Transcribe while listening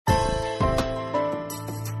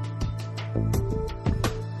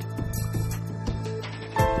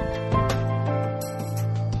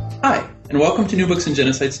and welcome to New Books in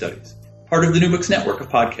Genocide Studies, part of the New Books Network of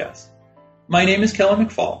podcasts. My name is Kelly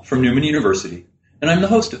McFall from Newman University, and I'm the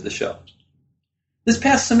host of the show. This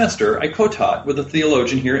past semester, I co-taught with a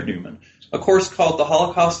theologian here at Newman a course called The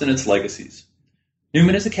Holocaust and Its Legacies.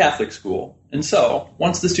 Newman is a Catholic school, and so,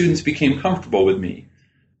 once the students became comfortable with me,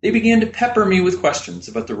 they began to pepper me with questions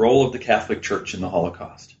about the role of the Catholic Church in the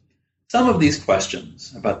Holocaust. Some of these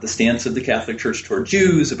questions, about the stance of the Catholic Church toward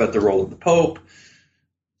Jews, about the role of the Pope,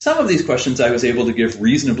 some of these questions I was able to give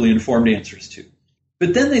reasonably informed answers to.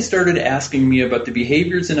 But then they started asking me about the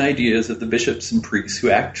behaviors and ideas of the bishops and priests who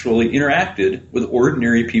actually interacted with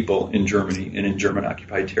ordinary people in Germany and in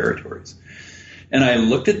German-occupied territories. And I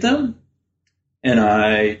looked at them, and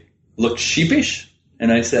I looked sheepish,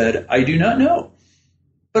 and I said, I do not know,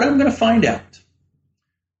 but I'm going to find out.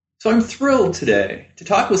 So I'm thrilled today to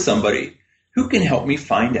talk with somebody who can help me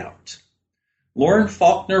find out. Lauren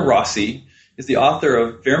Faulkner Rossi is the author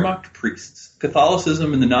of Wehrmacht Priests,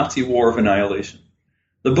 Catholicism and the Nazi War of Annihilation.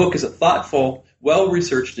 The book is a thoughtful,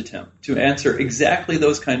 well-researched attempt to answer exactly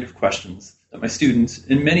those kind of questions that my students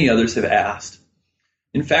and many others have asked.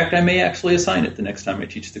 In fact, I may actually assign it the next time I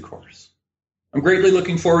teach the course. I'm greatly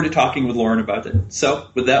looking forward to talking with Lauren about it. So,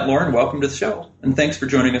 with that, Lauren, welcome to the show, and thanks for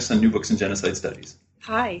joining us on New Books in Genocide Studies.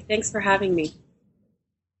 Hi, thanks for having me.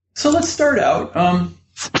 So let's start out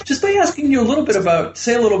just by asking you a little bit about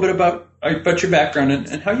your background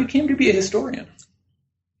and how you came to be a historian.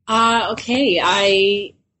 Okay,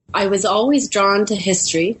 I was always drawn to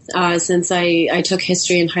history since I took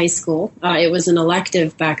history in high school. It was an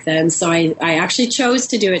elective back then, so I actually chose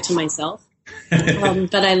to do it to myself.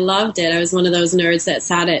 But I loved it. I was one of those nerds that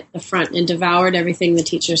sat at the front and devoured everything the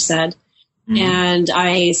teacher said. Mm-hmm. And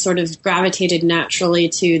I sort of gravitated naturally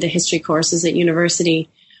to the history courses at university.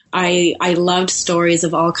 I loved stories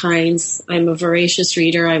of all kinds. I'm a voracious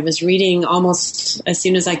reader. I was reading almost as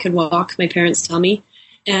soon as I could walk, my parents tell me.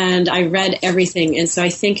 And I read everything. And so I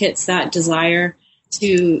think it's that desire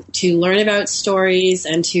to learn about stories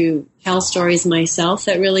and to tell stories myself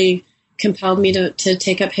that really compelled me to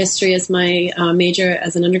take up history as my major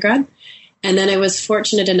as an undergrad. And then I was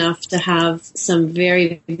fortunate enough to have some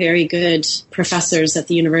very, very good professors at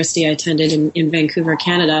the university I attended in Vancouver,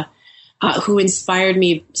 Canada, who inspired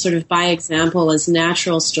me sort of by example as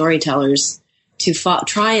natural storytellers to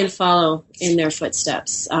try and follow in their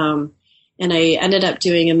footsteps. And I ended up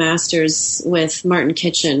doing a master's with Martin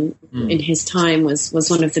Kitchen. In his time was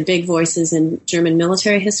one of the big voices in German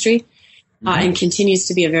military history, and continues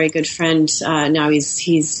to be a very good friend. Now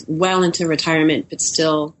he's well into retirement, but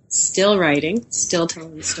still writing, still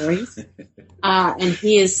telling stories. And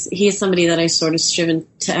he is somebody that I sort of striven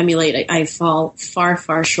to emulate. I fall far,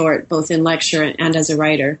 far short, both in lecture and as a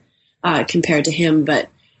writer, compared to him. But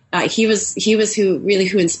he was who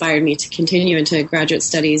inspired me to continue into graduate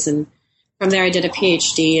studies. And from there, I did a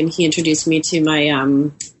PhD, and he introduced me to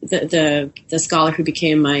my the scholar who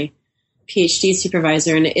became my PhD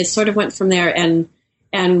supervisor, and it sort of went from there.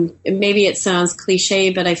 And maybe it sounds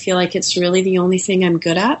cliche, but I feel like it's really the only thing I'm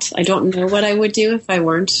good at. I don't know what I would do if I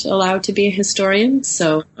weren't allowed to be a historian.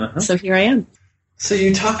 So here I am. So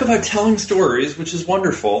you talk about telling stories, which is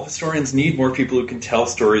wonderful. Historians need more people who can tell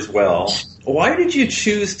stories well. Why did you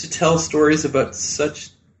choose to tell stories about such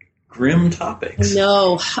grim topics?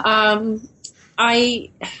 No, I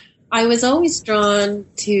was always drawn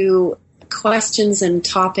to questions and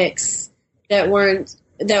topics that weren't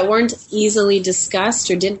easily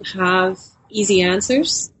discussed or didn't have easy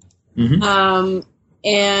answers. Mm-hmm.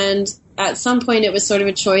 And at some point it was sort of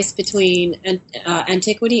a choice between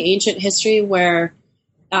antiquity, ancient history, where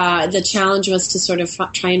the challenge was to sort of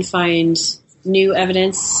try and find new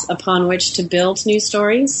evidence upon which to build new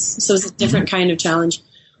stories. So it was a different kind of challenge.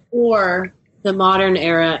 Or the modern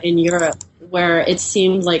era in Europe, where it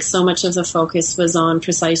seemed like so much of the focus was on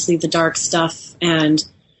precisely the dark stuff and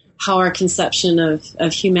how our conception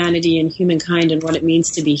of humanity and humankind and what it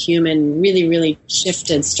means to be human really, really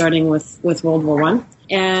shifted, starting with World War I.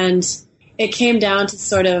 And it came down to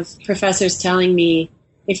sort of professors telling me,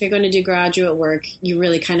 if you're going to do graduate work, you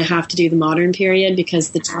really kind of have to do the modern period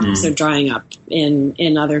because the topics are drying up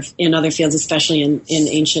in other fields, especially in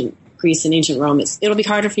ancient Greece and ancient Rome. It'll be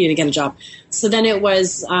harder for you to get a job. So then it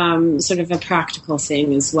was sort of a practical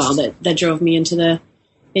thing as well that drove me into the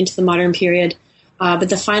modern period.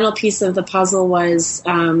 But the final piece of the puzzle was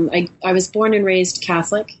I was born and raised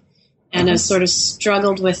Catholic, and I've sort of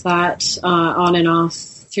struggled with that on and off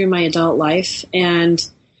through my adult life, and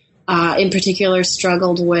in particular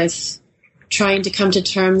struggled with trying to come to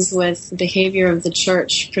terms with the behavior of the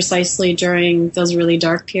church precisely during those really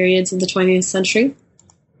dark periods of the 20th century.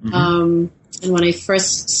 Mm-hmm. And when I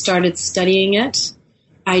first started studying it,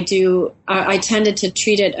 I tended to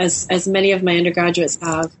treat it as many of my undergraduates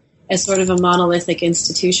have, as sort of a monolithic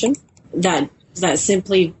institution that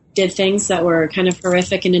simply did things that were kind of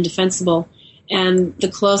horrific and indefensible. And the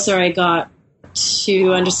closer I got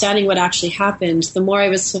to understanding what actually happened, the more I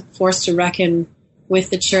was forced to reckon with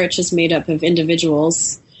the church as made up of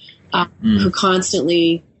individuals who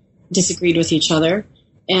constantly disagreed with each other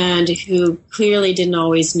and who clearly didn't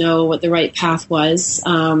always know what the right path was.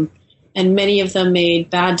 And many of them made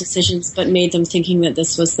bad decisions, but made them thinking that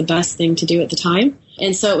this was the best thing to do at the time.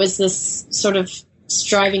 And so it was this sort of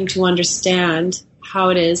striving to understand how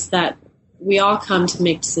it is that we all come to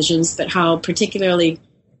make decisions, but how particularly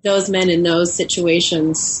those men in those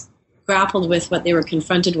situations grappled with what they were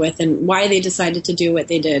confronted with and why they decided to do what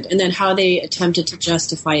they did, and then how they attempted to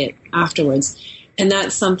justify it afterwards. And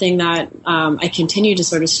that's something that I continue to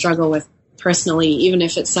sort of struggle with personally, even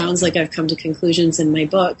if it sounds like I've come to conclusions in my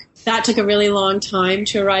book. That took a really long time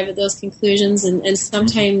to arrive at those conclusions, and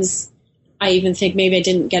sometimes I even think maybe I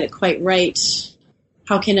didn't get it quite right.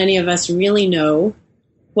 How can any of us really know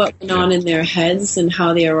what went on in their heads and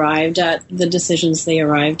how they arrived at the decisions they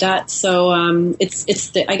arrived at? So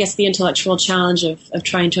it's I guess the intellectual challenge of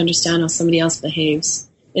trying to understand how somebody else behaves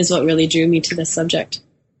is what really drew me to this subject.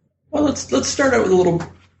 Well, let's start out with a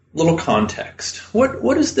little context.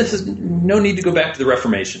 What is this? No need to go back to the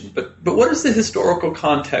Reformation, but what is the historical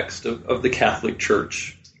context of the Catholic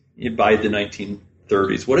Church by the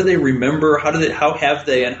 1930s? What do they remember? How have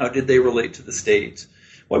they and how did they relate to the state?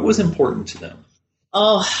 What was important to them?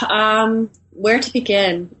 Where to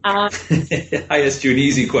begin? I asked you an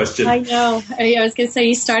easy question. I know. I was going to say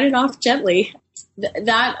you started off gently.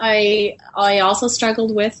 That I also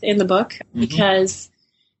struggled with in the book because,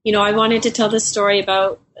 I wanted to tell this story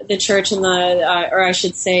about the church and or I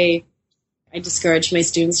should say, I discourage my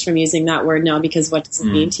students from using that word now because what does it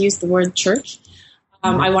mean to use the word church?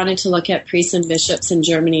 I wanted to look at priests and bishops in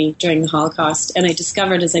Germany during the Holocaust, and I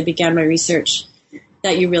discovered as I began my research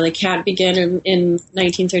that you really can't begin in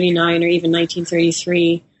 1939 or even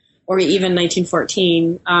 1933 or even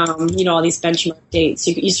 1914, all these benchmark dates.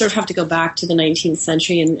 You sort of have to go back to the 19th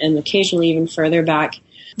century and occasionally even further back.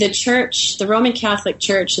 The church, the Roman Catholic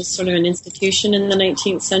Church, is sort of an institution in the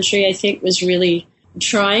 19th century, I think, was really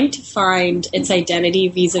trying to find its identity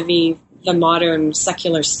vis-a-vis the modern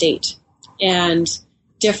secular state. And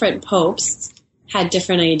different popes had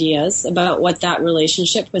different ideas about what that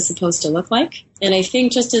relationship was supposed to look like. And I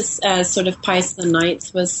think just as sort of Pius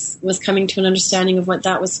IX was coming to an understanding of what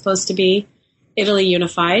that was supposed to be, Italy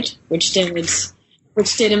unified, which did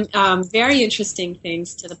very interesting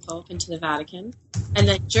things to the Pope and to the Vatican. And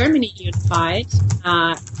then Germany unified.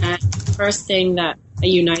 And the first thing that a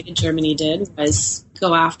united Germany did was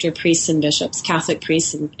go after priests and bishops, Catholic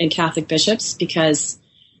priests and Catholic bishops, because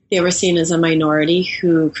they were seen as a minority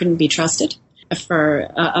who couldn't be trusted for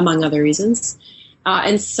among other reasons.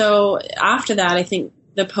 And so after that, I think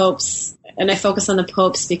the popes, and I focus on the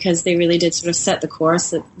popes because they really did sort of set the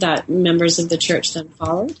course that members of the church then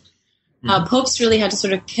followed. Popes really had to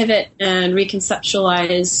sort of pivot and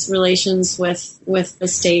reconceptualize relations with the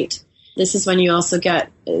state. This is when you also get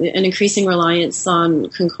an increasing reliance on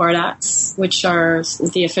concordats, which are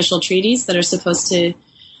the official treaties that are supposed to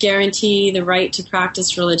guarantee the right to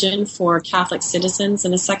practice religion for Catholic citizens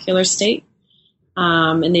in a secular state.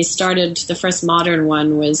 And they started, the first modern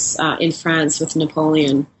one was in France with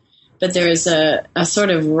Napoleon. But there is a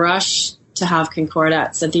sort of rush to have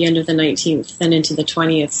concordats at the end of the 19th and into the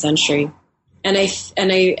 20th century. And I,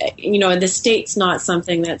 the state's not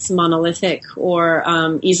something that's monolithic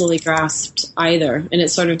or easily grasped either. And it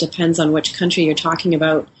sort of depends on which country you're talking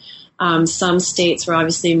about. Some states were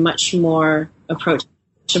obviously much more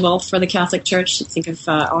approachable for the Catholic Church. Think of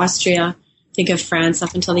Austria, think of France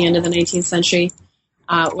up until the end of the 19th century.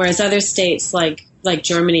 Whereas other states like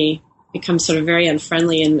Germany become sort of very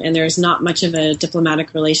unfriendly, and there's not much of a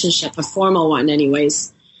diplomatic relationship, a formal one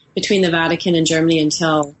anyways, between the Vatican and Germany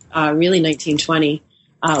until really 1920,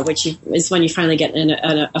 which is when you finally get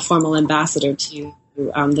a formal ambassador to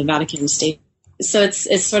the Vatican state. So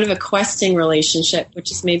it's sort of a questing relationship,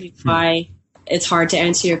 which is maybe why it's hard to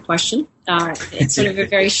answer your question. It's sort of a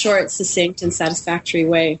very short, succinct, and satisfactory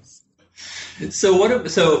way. So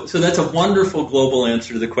that's a wonderful global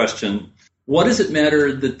answer to the question. What does it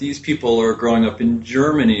matter that these people are growing up in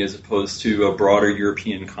Germany as opposed to a broader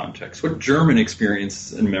European context? What German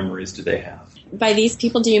experience and memories do they have? By these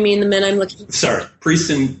people, do you mean the men I'm looking for? Sorry, priests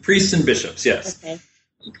and bishops, yes. Okay.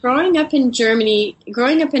 Growing up in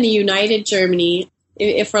a united Germany,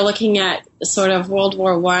 if we're looking at sort of World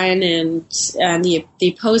War I and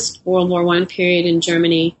the post-World War I period in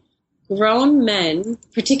Germany, grown men,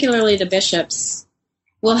 particularly the bishops,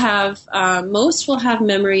 will have, most will have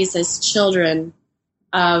memories as children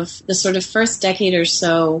of the sort of first decade or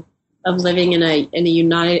so of living in a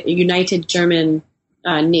united German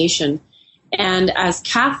nation. And as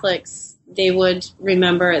Catholics, they would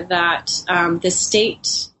remember that the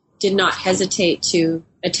state did not hesitate to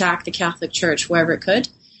attack the Catholic Church wherever it could.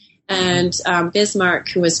 And Bismarck,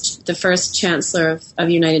 who was the first chancellor of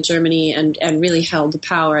United Germany and really held the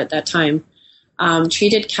power at that time,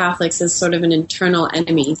 treated Catholics as sort of an internal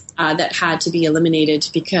enemy that had to be eliminated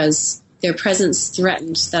because their presence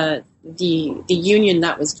threatened the union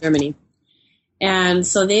that was Germany. And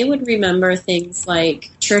so they would remember things like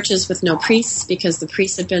churches with no priests because the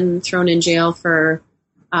priests had been thrown in jail for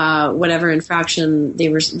whatever infraction they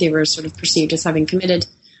were sort of perceived as having committed.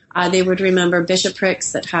 They would remember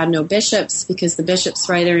bishoprics that had no bishops because the bishops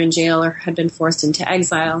were either in jail or had been forced into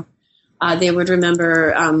exile. They would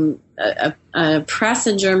remember a press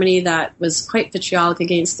in Germany that was quite vitriolic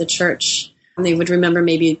against the church. They would remember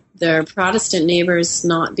maybe their Protestant neighbors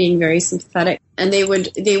not being very sympathetic, and they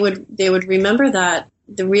would remember that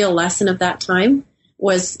the real lesson of that time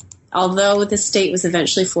was, although the state was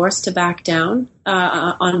eventually forced to back down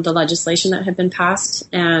on the legislation that had been passed,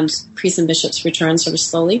 and priests and bishops returned sort of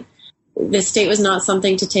slowly, the state was not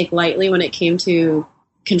something to take lightly when it came to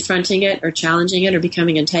confronting it or challenging it or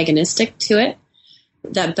becoming antagonistic to it.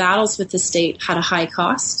 That battles with the state had a high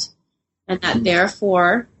cost, and that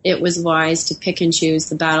therefore it was wise to pick and choose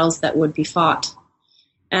the battles that would be fought.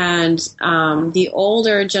 And the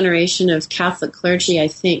older generation of Catholic clergy, I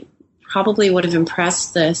think, probably would have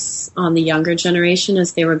impressed this on the younger generation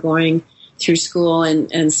as they were going through school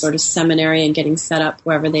and sort of seminary and getting set up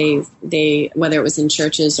wherever they whether it was in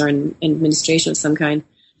churches or in administration of some kind.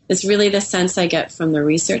 It's really the sense I get from the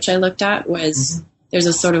research I looked at was there's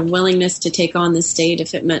a sort of willingness to take on the state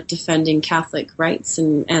if it meant defending Catholic rights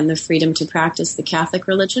and the freedom to practice the Catholic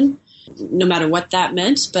religion, no matter what that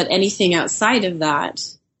meant. But anything outside of that,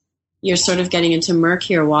 you're sort of getting into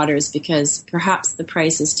murkier waters because perhaps the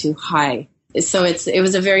price is too high. So it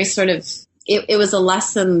was a very sort of, it was a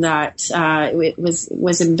lesson that it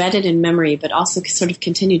was embedded in memory, but also sort of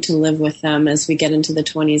continued to live with them as we get into the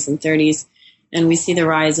 20s and 30s. And we see the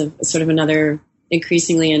rise of sort of another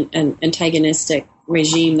increasingly antagonistic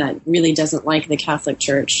regime that really doesn't like the Catholic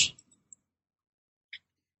Church.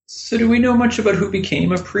 So do we know much about who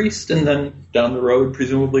became a priest and then down the road,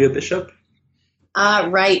 presumably a bishop?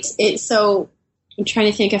 Right. So I'm trying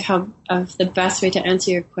to think of the best way to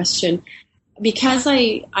answer your question. Because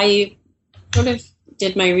I sort of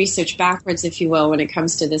did my research backwards, if you will, when it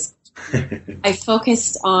comes to this. I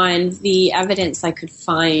focused on the evidence I could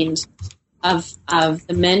find of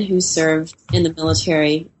the men who served in the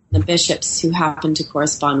military, the bishops who happened to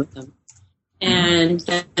correspond with them, and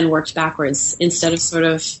then worked backwards instead of sort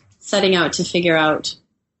of setting out to figure out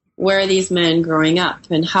where are these men growing up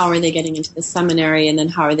and how are they getting into the seminary and then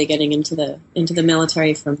how are they getting into the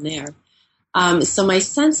military from there. So my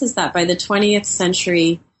sense is that by the 20th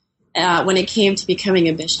century, when it came to becoming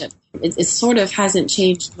a bishop, it sort of hasn't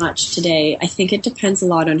changed much today. I think it depends a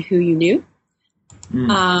lot on who you knew.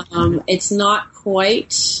 It's not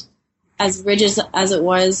quite as rigid as it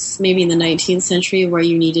was maybe in the 19th century where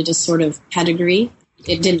you needed a sort of pedigree.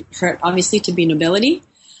 It didn't hurt, obviously, to be nobility.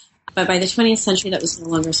 But by the 20th century, that was no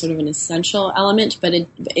longer sort of an essential element, but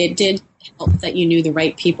it did help that you knew the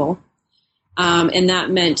right people. And that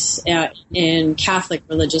meant in Catholic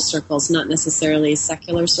religious circles, not necessarily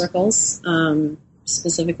secular circles,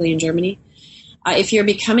 specifically in Germany. If you're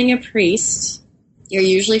becoming a priest, you're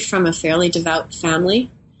usually from a fairly devout family.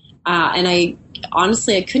 And I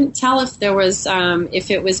couldn't tell if there was, if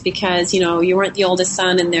it was because, you weren't the oldest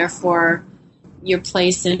son and therefore your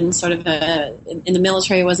place in sort of in the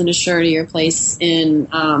military wasn't assured, or your place in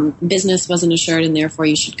business wasn't assured, and therefore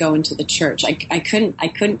you should go into the church. I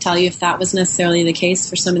couldn't tell you if that was necessarily the case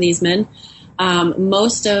for some of these men.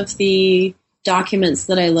 Most of the documents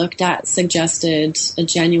that I looked at suggested a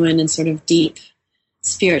genuine and sort of deep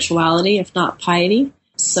spirituality, if not piety.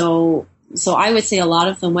 So I would say a lot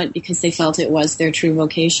of them went because they felt it was their true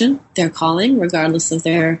vocation, their calling, regardless of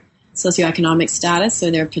their socioeconomic status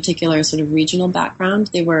or their particular sort of regional background.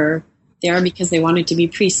 They were there because they wanted to be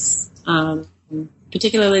priests,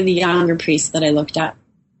 particularly the younger priests that I looked at.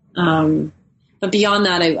 But beyond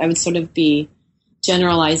that, I would sort of be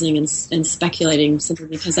generalizing and speculating simply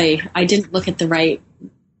because I didn't look at the right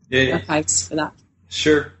archives for that.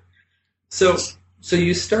 Sure. So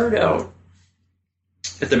you start out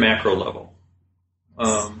at the macro level,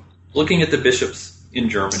 looking at the bishops in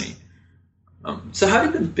Germany. So how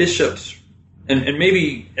did the bishops, and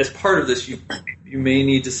maybe as part of this, you may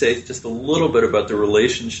need to say just a little bit about the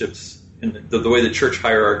relationships in the way the church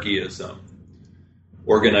hierarchy is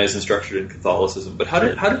organized and structured in Catholicism. But how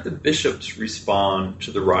did the bishops respond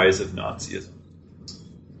to the rise of Nazism?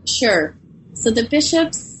 Sure. So the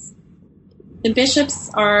bishops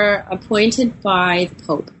are appointed by the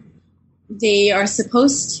Pope. They are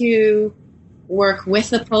supposed to work with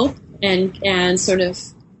the Pope and sort of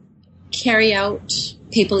carry out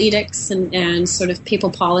papal edicts and sort of papal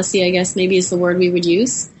policy, I guess maybe is the word we would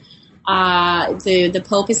use. The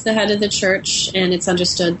Pope is the head of the church, and it's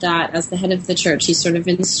understood that as the head of the church, he sort of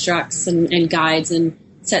instructs and guides and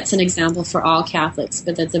sets an example for all Catholics,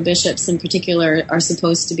 but that the bishops in particular are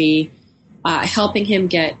supposed to be helping him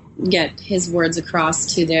get his words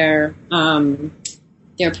across to their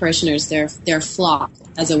parishioners, their flock,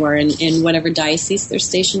 as it were, in whatever diocese they're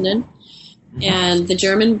stationed in. Mm-hmm. And the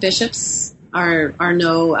German bishops are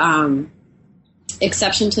no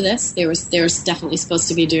exception to this. They were definitely supposed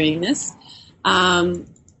to be doing this. In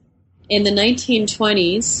the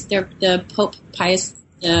 1920s, the Pope Pius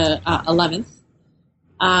XI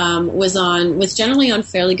was generally on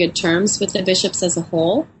fairly good terms with the bishops as a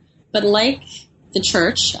whole, but like the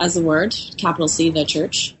church, as a word, capital C, the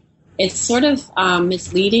church, it's sort of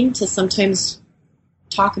misleading to sometimes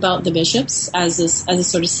talk about the bishops as a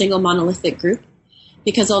sort of single monolithic group,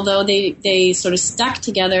 because although they sort of stuck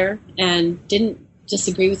together and didn't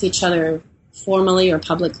disagree with each other formally or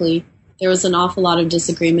publicly, there was an awful lot of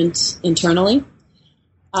disagreement internally.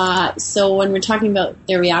 So when we're talking about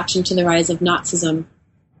their reaction to the rise of Nazism,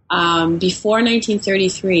 before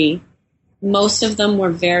 1933, most of them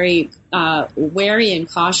were very wary and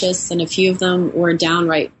cautious, and a few of them were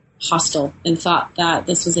downright hostile and thought that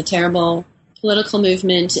this was a terrible political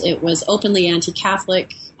movement. It was openly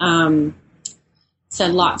anti-Catholic,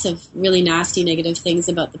 said lots of really nasty negative things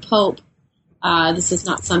about the Pope. This is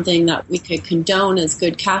not something that we could condone as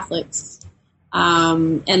good Catholics.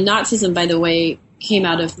 And Nazism, by the way, came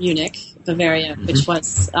out of Munich, Bavaria, mm-hmm. which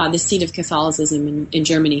was the seat of Catholicism in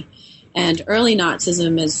Germany. And early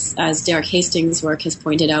Nazism, as Derek Hastings' work has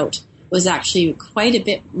pointed out, was actually quite a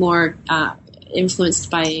bit more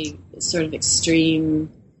influenced by sort of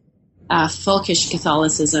extreme folkish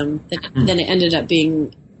Catholicism than it ended up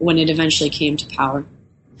being when it eventually came to power.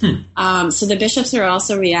 So the bishops are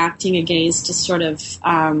also reacting against a sort of,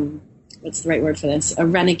 what's the right word for this? A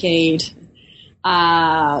renegade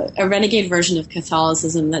version of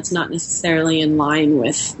Catholicism that's not necessarily in line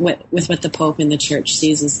with what the Pope and the Church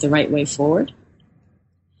sees as the right way forward.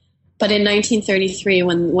 But in 1933,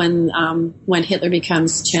 when Hitler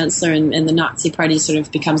becomes chancellor and the Nazi Party sort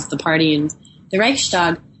of becomes the party in the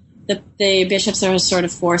Reichstag, the bishops are sort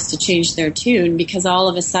of forced to change their tune, because all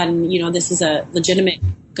of a sudden, this is a legitimate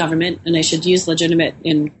government, and I should use legitimate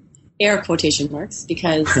in air quotation marks,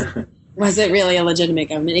 because was it really a legitimate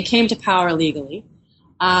government? It came to power legally.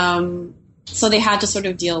 So they had to sort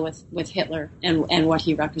of deal with Hitler and what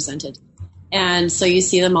he represented. And so you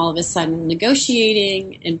see them all of a sudden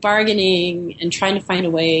negotiating and bargaining and trying to find a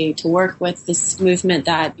way to work with this movement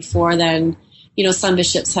that before then, some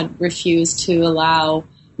bishops had refused to allow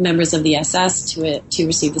members of the SS to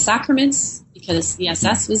receive the sacraments, because the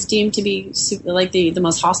SS was deemed to be like the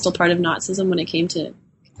most hostile part of Nazism when it came to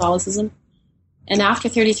Catholicism. And after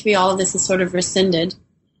 1933, all of this is sort of rescinded.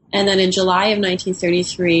 And then in July of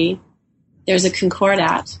 1933, there's a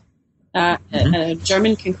concordat, a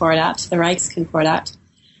German concordat, the Reichskonkordat,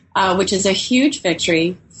 which is a huge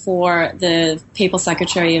victory for the Papal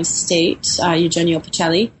Secretary of State, Eugenio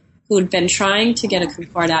Pacelli, who had been trying to get a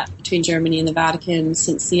concordat between Germany and the Vatican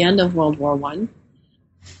since the end of World War I.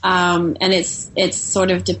 And it's sort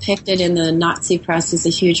of depicted in the Nazi press as a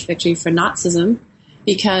huge victory for Nazism,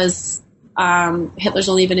 because Hitler's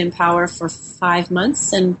only been in power for 5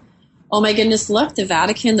 months, and oh my goodness, look, the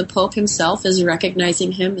Vatican, the Pope himself is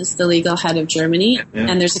recognizing him as the legal head of Germany,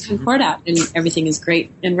 and there's a concordat, and everything is great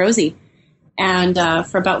and rosy. And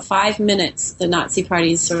for about 5 minutes, the Nazi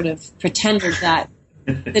Party sort of pretended that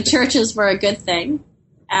the churches were a good thing,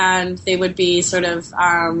 and they would be sort of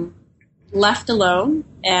left alone,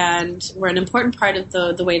 and were an important part of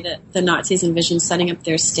the way that the Nazis envisioned setting up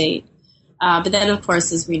their state. But then, of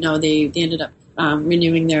course, as we know, they ended up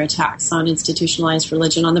renewing their attacks on institutionalized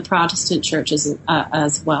religion on the Protestant churches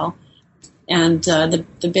as well. And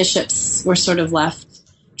the bishops were sort of left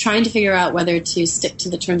trying to figure out whether to stick to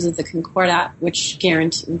the terms of the Concordat, which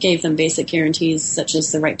gave them basic guarantees such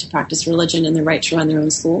as the right to practice religion and the right to run their own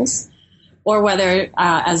schools, or whether,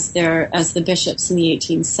 as the bishops in the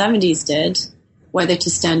 1870s did, whether to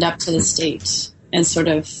stand up to the state and sort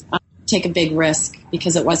of take a big risk,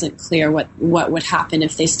 because it wasn't clear what would happen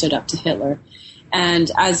if they stood up to Hitler.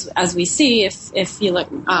 And as we see, if you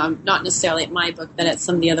look, not necessarily at my book, but at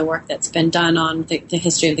some of the other work that's been done on the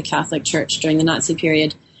history of the Catholic Church during the Nazi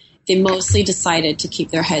period, they mostly decided to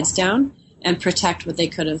keep their heads down and protect what they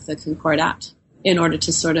could of the Concordat in order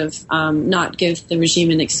to sort of not give the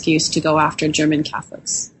regime an excuse to go after German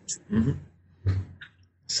Catholics. Mm-hmm.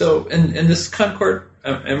 So, and this Concord,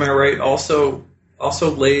 am I right, also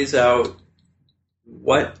lays out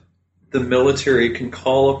what the military can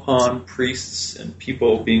call upon priests and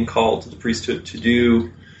people being called to the priesthood to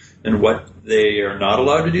do, and what they are not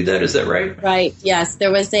allowed to do. That is that right? Right. Yes,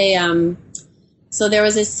 there was a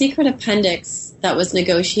secret appendix that was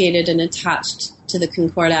negotiated and attached to the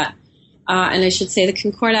Concordat, and I should say the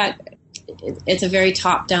Concordat. It's a very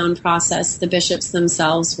top-down process. The bishops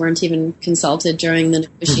themselves weren't even consulted during the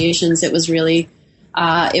negotiations. It was really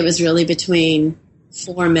between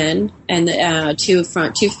four men, and two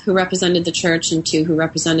who represented the church and two who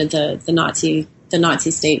represented the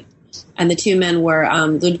Nazi state. And the two men were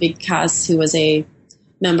Ludwig Kass, who was a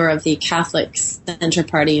member of the Catholic Center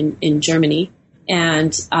Party in Germany,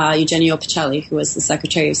 and Eugenio Pacelli, who was the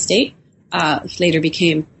Secretary of State, who later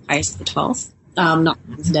became Pius XII, not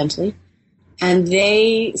coincidentally. And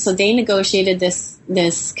they negotiated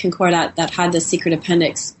this Concordat that had the secret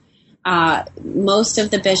appendix. Most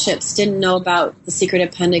of the bishops didn't know about the secret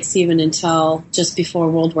appendix even until just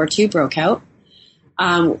before World War II broke out,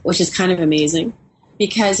 which is kind of amazing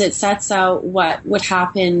because it sets out what would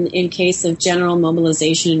happen in case of general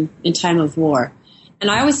mobilization in time of war.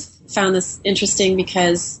 And I always found this interesting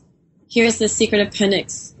because here's the secret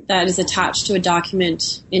appendix that is attached to a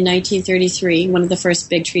document in 1933, one of the first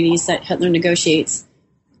big treaties that Hitler negotiates,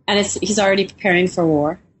 and he's already preparing for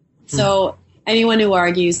war. So anyone who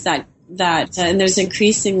argues that and there's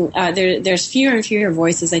increasing, there's fewer and fewer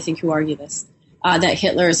voices, I think, who argue this, that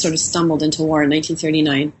Hitler sort of stumbled into war in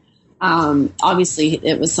 1939. Obviously,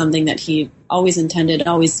 it was something that he always intended,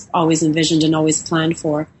 always envisioned, and always planned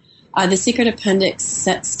for. The secret appendix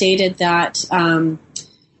stated that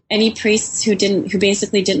any priests who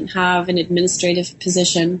basically didn't have an administrative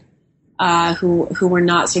position, who were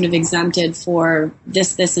not sort of exempted for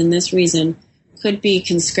this, and this reason, could be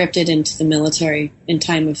conscripted into the military in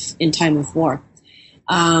time of war.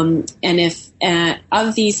 And if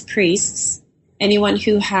of these priests, anyone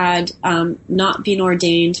who had not been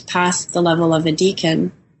ordained past the level of a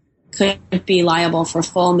deacon could be liable for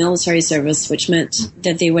full military service, which meant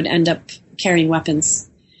that they would end up carrying weapons.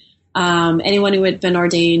 Anyone who had been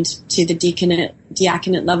ordained to the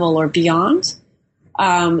diaconate level or beyond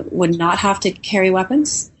would not have to carry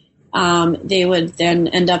weapons. They would then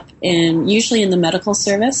end up usually in the medical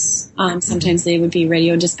service. Sometimes they would be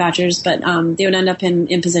radio dispatchers, but they would end up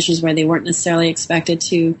in positions where they weren't necessarily expected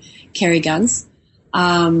to carry guns.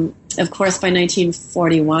 Of course, by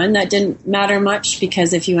 1941, that didn't matter much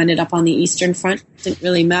because if you ended up on the Eastern Front, it didn't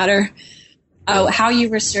really matter. How you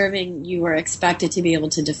were serving, you were expected to be able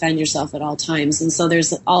to defend yourself at all times. And so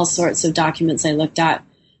there's all sorts of documents I looked at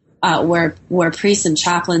where priests and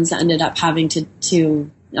chaplains ended up having to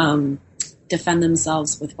defend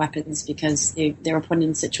themselves with weapons because they were put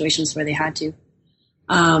in situations where they had to.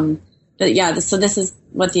 But yeah, so this is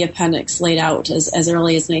what the appendix laid out as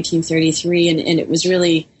early as 1933, and it was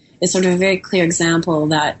really it's sort of a very clear example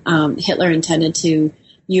that Hitler intended to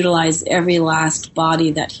utilize every last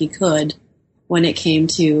body that he could when it came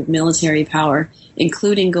to military power,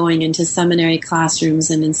 including going into seminary classrooms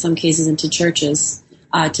and in some cases into churches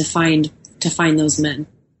to find those men.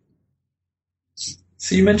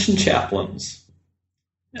 So you mentioned chaplains.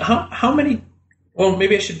 How many? Well,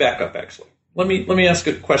 maybe I should back up. Actually, let me ask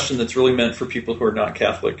a question that's really meant for people who are not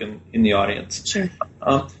Catholic in the audience. Sure.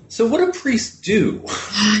 So, what do priests do?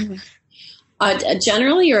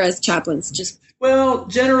 Generally, or as chaplains,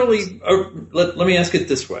 generally. Let me ask it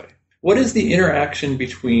this way: what is the interaction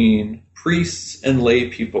between priests and lay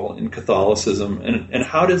people in Catholicism, and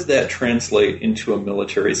how does that translate into a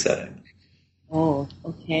military setting? Oh,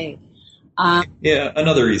 okay. Yeah,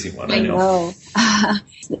 another easy one. I know.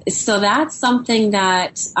 So that's something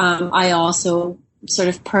that I also sort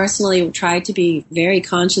of personally tried to be very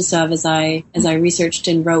conscious of as I researched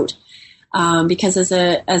and wrote, because as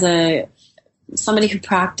a somebody who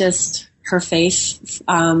practiced her faith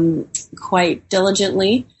quite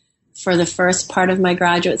diligently for the first part of my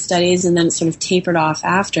graduate studies and then it sort of tapered off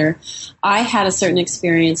after, I had a certain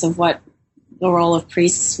experience of what the role of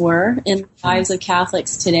priests were in the lives of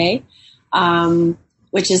Catholics today.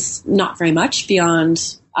 Which is not very much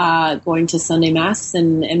beyond going to Sunday Mass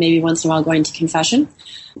and maybe once in a while going to confession.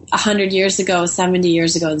 100 years ago, 70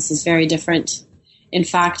 years ago, this is very different. In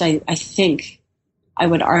fact, I think I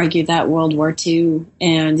would argue that World War II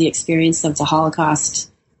and the experience of the Holocaust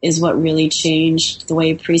is what really changed the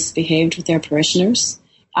way priests behaved with their parishioners,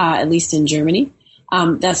 at least in Germany.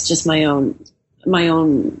 That's just my own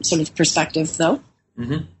sort of perspective, though.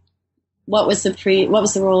 Mm-hmm. What was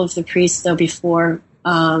the role of the priest, though, before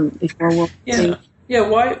World War II? Yeah.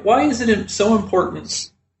 Why is it so important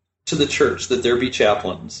to the church that there be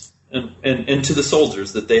chaplains, and to the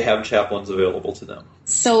soldiers that they have chaplains available to them?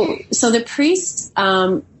 So the priest,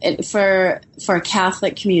 for a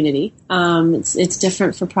Catholic community, it's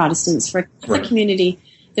different for Protestants. For a Catholic community,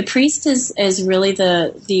 the priest is really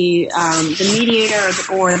the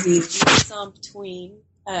mediator or the liaison between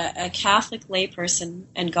a Catholic layperson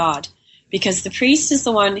and God, because the priest is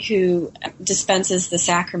the one who dispenses the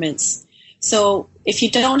sacraments. So if you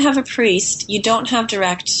don't have a priest, you don't have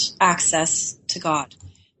direct access to God.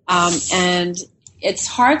 And it's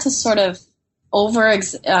hard to sort of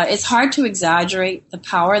it's hard to exaggerate the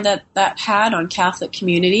power that had on Catholic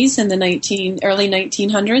communities in the early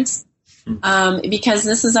 1900s, because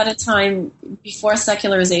this is at a time before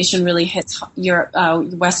secularization really hit Europe,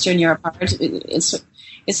 Western Europe hard.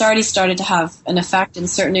 It's already started to have an effect in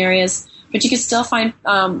certain areas, but you could still find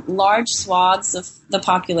large swaths of the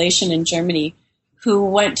population in Germany who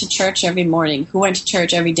went to church every morning, who went to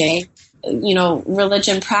church every day.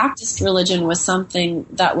 Practiced religion was something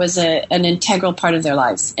that was an integral part of their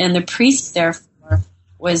lives. And the priest, therefore,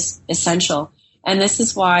 was essential. And this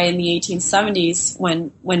is why in the 1870s,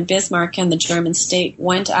 when Bismarck and the German state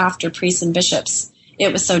went after priests and bishops,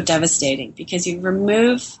 it was so devastating, because you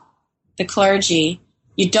remove the clergy,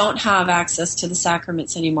 you don't have access to the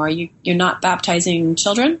sacraments anymore. You're not baptizing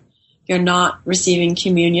children. You're not receiving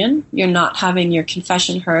communion. You're not having your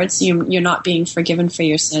confession heard. So you're not being forgiven for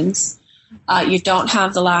your sins. You don't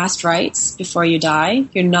have the last rites before you die.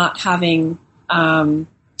 You're not having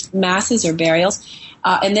masses or burials.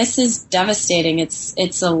 And this is devastating.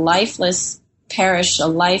 It's a lifeless parish, a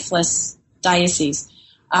lifeless diocese.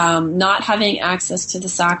 Not having access to the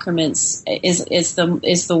sacraments is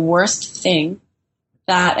the worst thing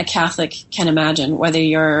that a Catholic can imagine, whether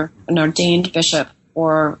you're an ordained bishop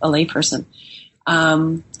or a layperson.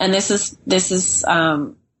 And this is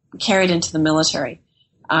carried into the military.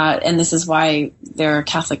 And this is why there are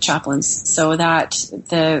Catholic chaplains, so that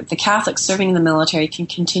the Catholics serving in the military can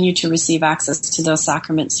continue to receive access to those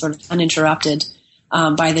sacraments sort of uninterrupted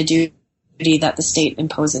by the duty that the state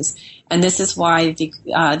imposes. And this is why the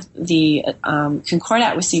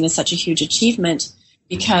Concordat was seen as such a huge achievement,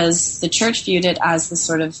 because the church viewed it as the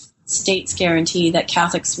sort of state's guarantee that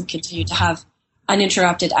Catholics would continue to have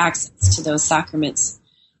uninterrupted access to those sacraments.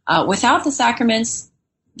 Without the sacraments,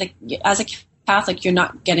 as a Catholic, you're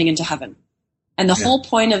not getting into heaven. And the whole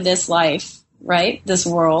point of this life, right, this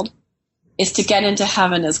world, is to get into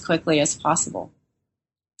heaven as quickly as possible.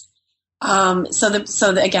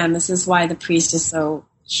 Again, this is why the priest is so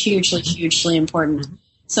hugely important. Mm-hmm.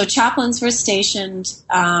 So chaplains were stationed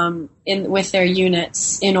with their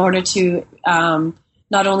units in order to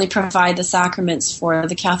not only provide the sacraments for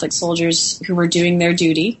the Catholic soldiers who were doing their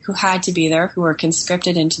duty, who had to be there, who were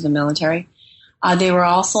conscripted into the military. They were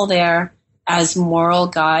also there as moral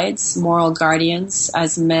guides, moral guardians,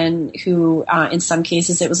 as men who, in some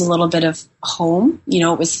cases, it was a little bit of home.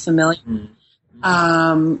 It was familiar.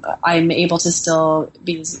 I'm able to still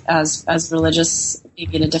be as religious,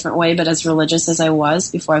 maybe in a different way, but as religious as I was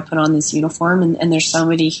before I put on this uniform. And there's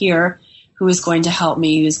somebody here who is going to help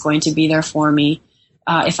me, who's going to be there for me.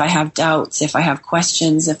 If I have doubts, if I have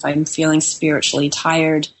questions, if I'm feeling spiritually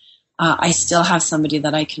tired, I still have somebody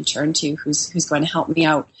that I can turn to who's going to help me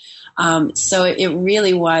out. So it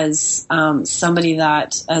really was somebody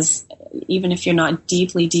that, as even if you're not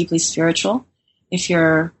deeply spiritual, if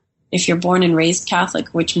you're born and raised Catholic,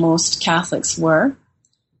 which most Catholics were,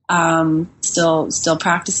 still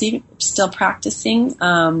practicing.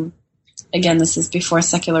 Again, this is before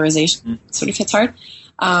secularization sort of hits hard.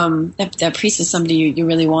 That priest is somebody you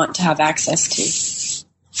really want to have access to.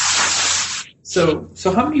 So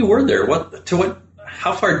how many were there?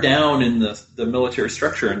 How far down in the military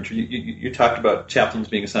structure? And you talked about chaplains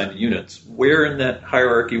being assigned to units. Where in that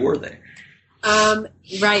hierarchy were they?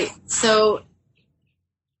 Right. So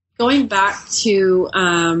going back to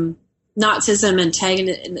Nazism's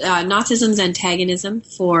antagonism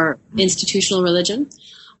for institutional religion,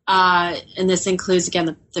 and this includes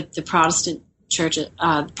again the Protestant Church,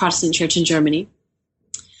 Protestant Church in Germany.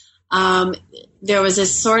 There was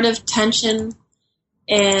this sort of tension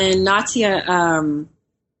in Nazi. How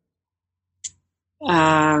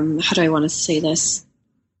do I want to say this?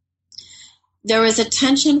 There was a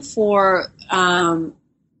tension for men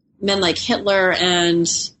like Hitler and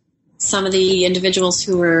some of the individuals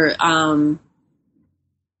who were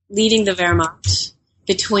leading the Wehrmacht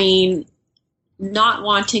between not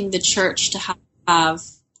wanting the church to have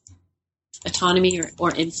autonomy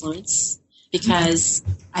or influence, because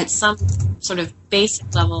at some sort of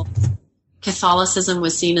basic level, Catholicism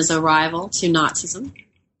was seen as a rival to Nazism.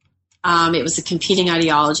 It was a competing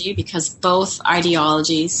ideology because both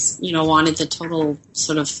ideologies, wanted the total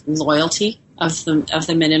sort of loyalty of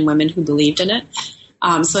the men and women who believed in it.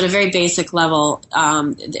 So at a very basic level,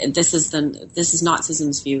 this is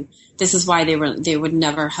Nazism's view. This is why they would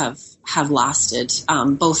never have lasted,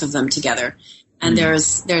 both of them together. And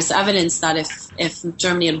there's evidence that if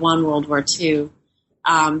Germany had won World War II,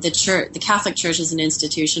 the Catholic Church as an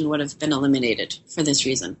institution would have been eliminated for this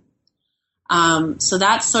reason. So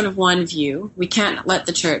that's sort of one view. We can't let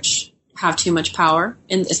the church have too much power,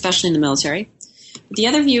 especially in the military. But the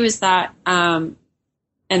other view is that, and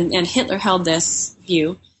Hitler held this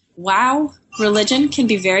view, religion can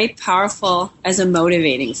be very powerful as a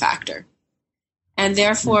motivating factor. And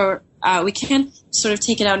therefore, we can't sort of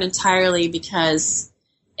take it out entirely, because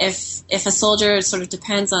if a soldier sort of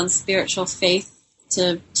depends on spiritual faith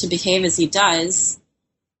to behave as he does,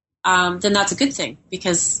 then that's a good thing,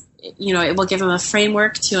 because it will give him a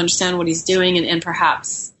framework to understand what he's doing and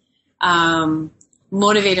perhaps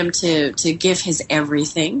motivate him to give his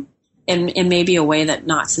everything in maybe a way that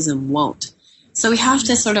Nazism won't. So we have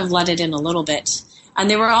to sort of let it in a little bit. And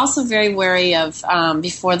they were also very wary of,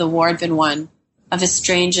 before the war had been won, of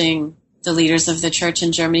estranging the leaders of the church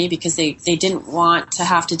in Germany, because they didn't want to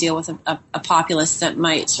have to deal with a populace that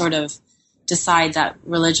might sort of decide that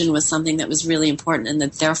religion was something that was really important, and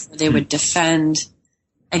that therefore they would defend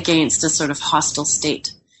against a sort of hostile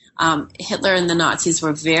state. Hitler and the Nazis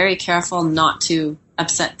were very careful not to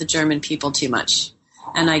upset the German people too much.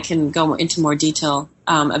 And I can go into more detail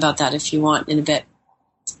about that if you want in a bit.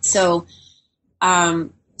 So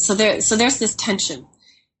there's this tension.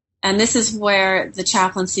 And this is where the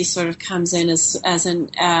chaplaincy sort of comes in as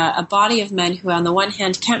a body of men who, on the one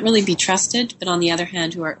hand, can't really be trusted, but on the other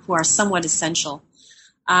hand, who are somewhat essential.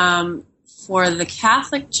 For the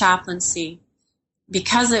Catholic chaplaincy,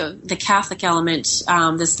 because of the Catholic element,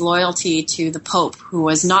 this loyalty to the Pope, who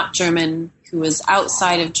was not German, who was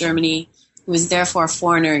outside of Germany, who was therefore a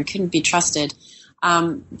foreigner and couldn't be trusted,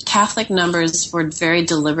 Catholic numbers were very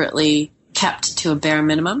deliberately kept to a bare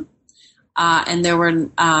minimum. And there were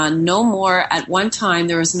no more, at one time,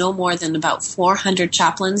 there was no more than about 400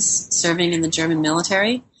 chaplains serving in the German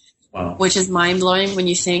military, wow, which is mind-blowing when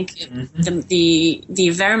you think the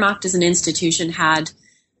Wehrmacht as an institution had,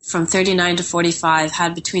 from 39 to 45,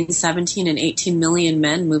 had between 17 and 18 million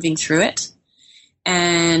men moving through it.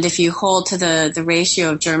 And if you hold to the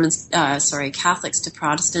ratio of Catholics to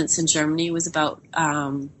Protestants in Germany was about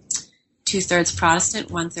 2/3 Protestant,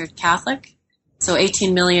 1/3 Catholic. So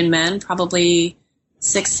 18 million men, probably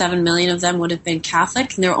 6-7 million of them would have been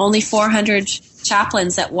Catholic. And there were only 400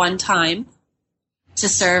 chaplains at one time to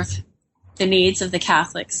serve the needs of the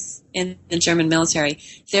Catholics in the German military.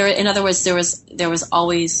 In other words, there was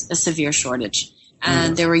always a severe shortage.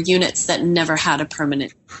 And there were units that never had a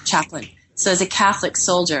permanent chaplain. So as a Catholic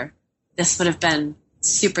soldier, this would have been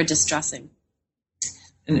super distressing.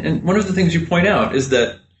 And one of the things you point out is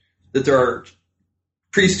that there are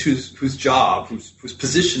priests whose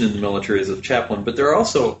position in the military is of chaplain, but there are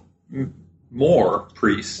also more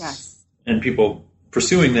priests and people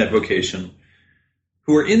pursuing that vocation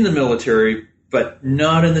who are in the military but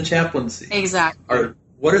not in the chaplaincy. Exactly.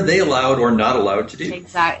 What are they allowed or not allowed to do?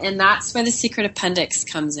 Exactly, and that's where the secret appendix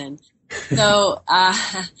comes in. So,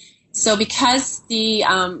 so because the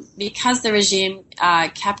regime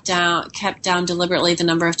kept down deliberately the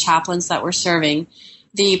number of chaplains that were serving,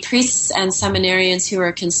 the priests and seminarians who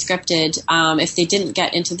were conscripted, if they didn't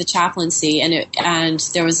get into the chaplaincy, and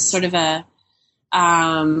there was sort of there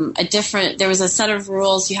was a set of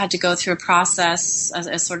rules. You had to go through a process,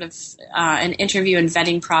 a sort of an interview and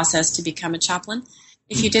vetting process to become a chaplain.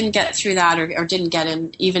 If you didn't get through that, or didn't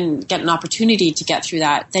even get an opportunity to get through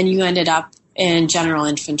that, then you ended up in general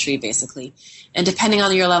infantry, basically. And depending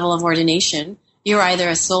on your level of ordination, you were either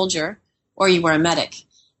a soldier or you were a medic.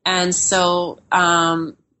 And so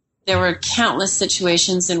there were countless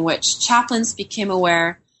situations in which chaplains became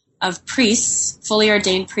aware of priests, fully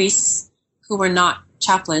ordained priests, who were not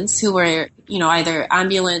chaplains, who were, either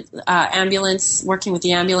ambulance, working with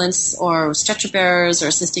the ambulance, or stretcher bearers, or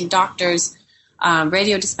assisting doctors,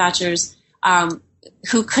 radio dispatchers,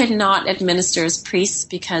 who could not administer as priests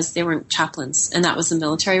because they weren't chaplains. And that was the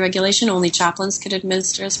military regulation. Only chaplains could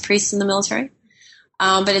administer as priests in the military.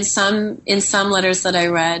 But in some letters that I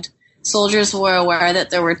read, soldiers were aware that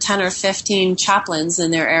there were 10 or 15 chaplains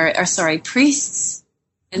in their area, priests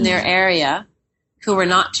in their area who were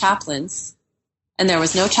not chaplains, and there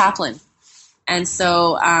was no chaplain. And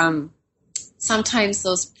so sometimes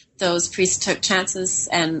those priests took chances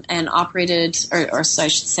and operated, or I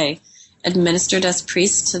should say, administered as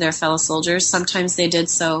priests to their fellow soldiers. Sometimes they did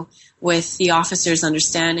so with the officer's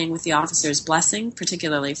understanding, with the officer's blessing,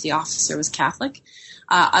 particularly if the officer was Catholic.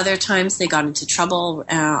 Other times they got into trouble,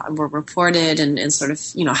 were reported, and sort of,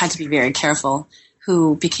 had to be very careful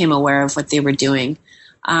who became aware of what they were doing.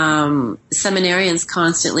 Seminarians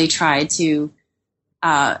constantly tried to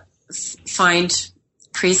find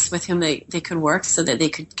priests with whom they could work so that they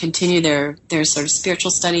could continue their sort of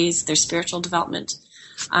spiritual studies, their spiritual development.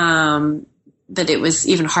 But it was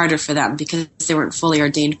even harder for them because they weren't fully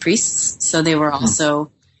ordained priests. So they were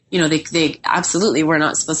also, they absolutely were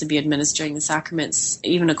not supposed to be administering the sacraments,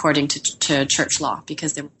 even according to church law,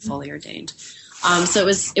 because they weren't fully ordained. So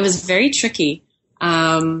it was very tricky.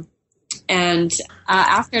 And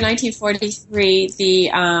after 1943,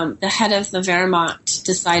 the head of the Wehrmacht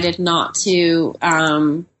decided not to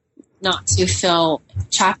fill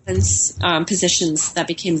chaplains' positions that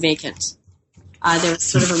became vacant. There was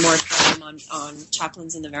sort of a moratorium on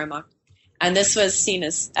chaplains in the Wehrmacht, and this was seen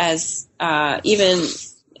as even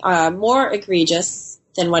more egregious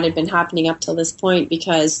than what had been happening up till this point,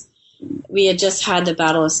 because we had just had the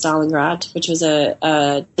Battle of Stalingrad, which was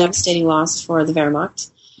a devastating loss for the Wehrmacht.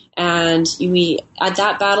 And at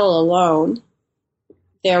that battle alone,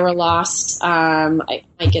 there were lost, I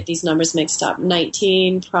might get these numbers mixed up,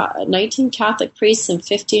 19 Catholic priests and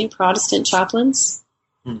 15 Protestant chaplains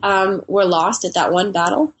were lost at that one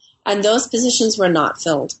battle. And those positions were not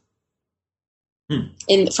filled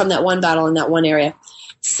from that one battle in that one area.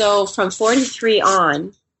 So from 43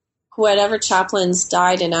 on, whatever chaplains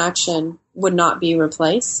died in action would not be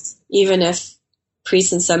replaced, even if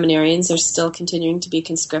priests and seminarians are still continuing to be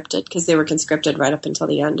conscripted, because they were conscripted right up until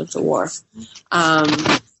the end of the war.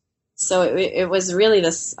 So it was really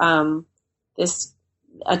this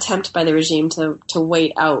attempt by the regime to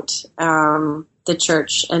wait out the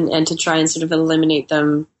church and to try and sort of eliminate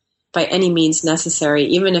them by any means necessary,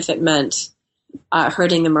 even if it meant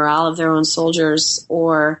hurting the morale of their own soldiers,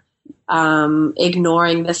 or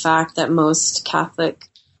ignoring the fact that most Catholic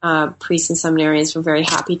priests and seminarians were very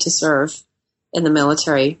happy to serve in the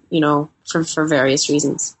military, for various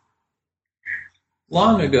reasons.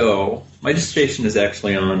 Long ago, my dissertation is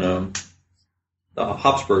actually on the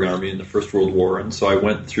Habsburg Army in the First World War, and so I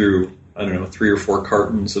went through, 3 or 4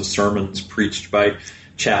 cartons of sermons preached by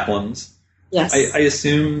chaplains. Yes. I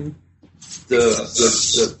assume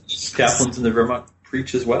the chaplains in the Wehrmacht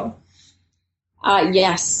preach as well?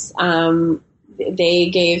 Yes. They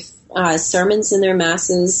gave sermons in their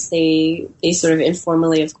masses. They sort of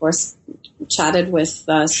informally, of course, chatted with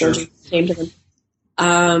soldiers who came to them.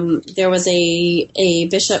 There was a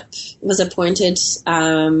bishop was appointed,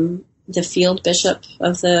 the field bishop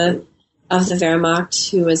of the Wehrmacht,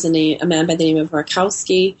 who was a man by the name of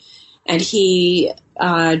Rakowski, and he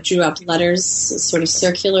drew up letters, sort of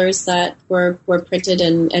circulars that were printed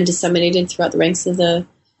and disseminated throughout the ranks of the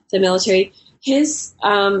military. His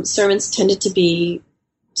sermons tended to be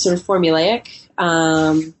sort of formulaic,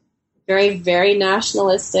 very, very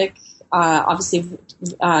nationalistic, obviously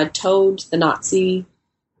towed the Nazi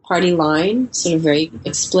party line, sort of very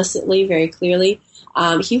explicitly, very clearly.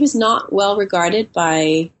 He was not well regarded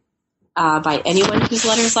by anyone whose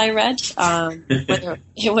letters I read, whether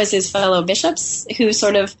it was his fellow bishops who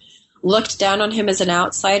sort of looked down on him as an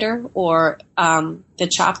outsider, or the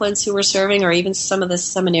chaplains who were serving, or even some of the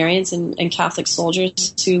seminarians and Catholic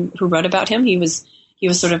soldiers who wrote about him. He was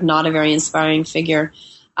sort of not a very inspiring figure.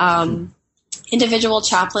 Individual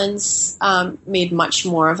chaplains made much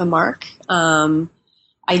more of a mark.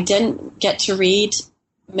 I didn't get to read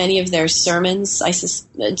many of their sermons,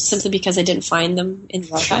 simply because I didn't find them in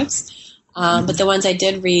the archives. But the ones I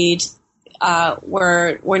did read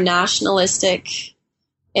were nationalistic,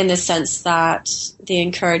 in the sense that they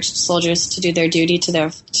encouraged soldiers to do their duty to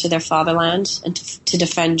their fatherland and to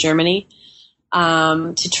defend Germany,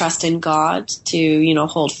 to trust in God, to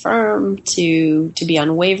hold firm, to be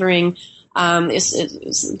unwavering.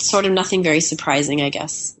 It's sort of nothing very surprising, I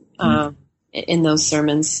guess, in those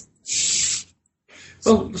sermons.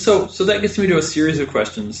 Well, so that gets me to a series of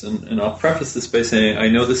questions, and I'll preface this by saying I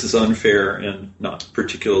know this is unfair and not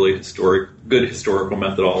particularly good historical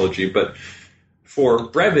methodology, but for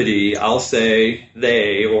brevity, I'll say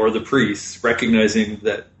they, or the priests, recognizing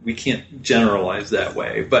that we can't generalize that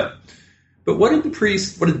way. But what did the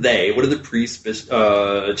priests,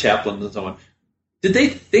 chaplains and so on, Did they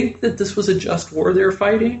think that this was a just war they were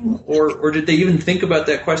fighting, or did they even think about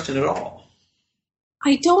that question at all?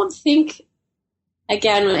 I don't think,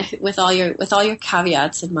 again, with all your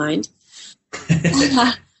caveats in mind,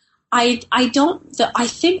 I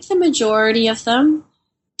think the majority of them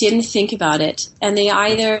didn't think about it, and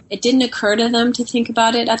it didn't occur to them to think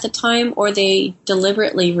about it at the time, or they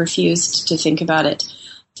deliberately refused to think about it.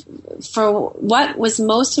 For what was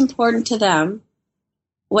most important to them,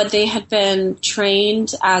 what they had been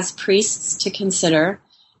trained as priests to consider,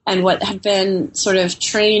 and what had been sort of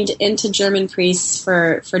trained into German priests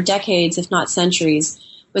for decades, if not centuries,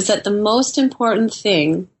 was that the most important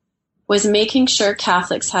thing was making sure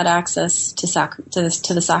Catholics had access to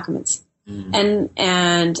the sacraments. Mm.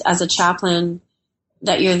 And as a chaplain,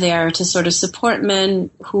 that you're there to sort of support men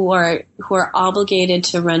who are obligated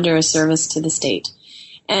to render a service to the state.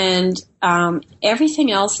 And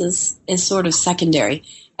everything else is sort of secondary.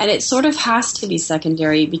 And it sort of has to be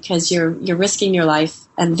secondary because you're risking your life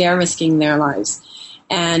and they're risking their lives.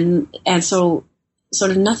 And so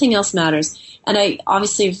sort of nothing else matters. And I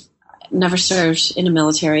obviously have never served in a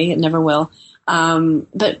military and never will.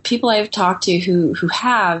 But people I've talked to who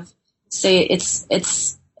have say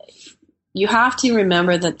it's you have to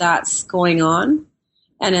remember that that's going on.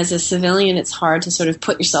 And as a civilian, it's hard to sort of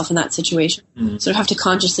put yourself in that situation. Mm-hmm. Sort of have to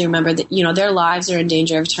consciously remember that, their lives are in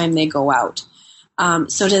danger every time they go out.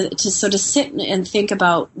 So to sit and think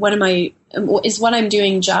about is what I'm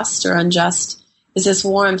doing just or unjust? Is this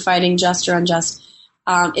war I'm fighting just or unjust?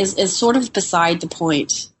 Is sort of beside the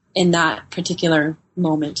point in that particular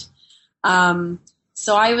moment.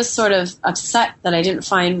 So I was sort of upset that I didn't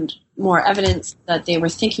find more evidence that they were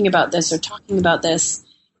thinking about this or talking about this.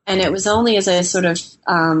 And it was only as I sort of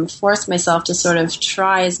forced myself to sort of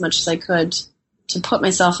try as much as I could to put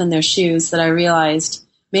myself in their shoes that I realized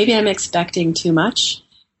maybe I'm expecting too much.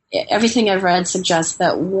 Everything I've read suggests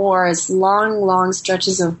that war is long, long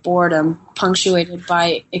stretches of boredom punctuated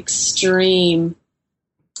by extreme,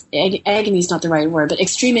 agony is not the right word, but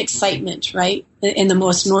extreme excitement, right? In the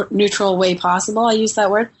most neutral way possible. I use that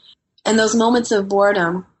word. And those moments of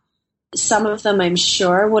boredom, some of them I'm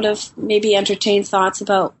sure would have maybe entertained thoughts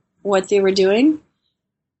about what they were doing.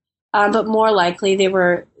 But more likely they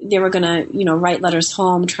were going to, write letters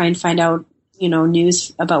home, try and find out,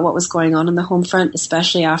 news about what was going on the home front,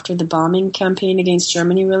 especially after the bombing campaign against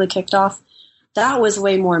Germany really kicked off. That was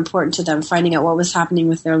way more important to them, finding out what was happening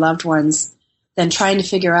with their loved ones, than trying to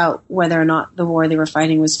figure out whether or not the war they were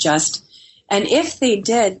fighting was just. And if they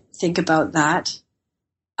did think about that,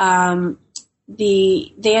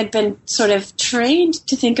 they had been sort of trained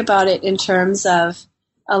to think about it in terms of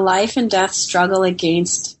a life and death struggle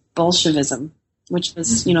against Bolshevism, which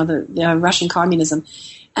was, the Russian communism.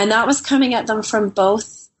 And that was coming at them from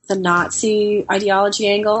both the Nazi ideology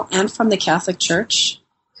angle and from the Catholic Church,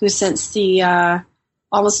 who since the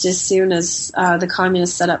almost as soon as the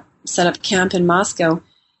communists set up camp in Moscow,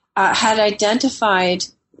 had identified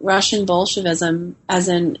Russian Bolshevism as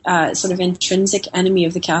an sort of intrinsic enemy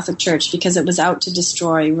of the Catholic Church because it was out to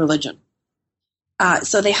destroy religion.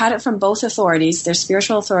 So they had it from both authorities, their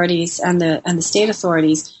spiritual authorities and the state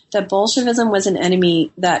authorities, that Bolshevism was an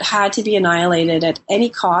enemy that had to be annihilated at any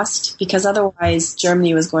cost because otherwise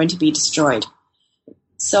Germany was going to be destroyed.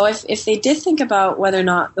 So if they did think about whether or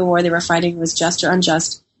not the war they were fighting was just or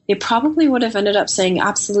unjust, they probably would have ended up saying,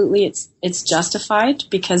 absolutely, it's justified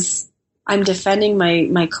because I'm defending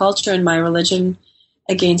my culture and my religion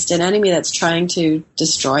against an enemy that's trying to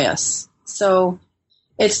destroy us. So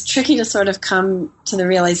it's tricky to sort of come to the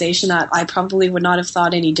realization that I probably would not have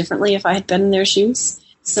thought any differently if I had been in their shoes,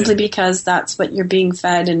 simply because that's what you're being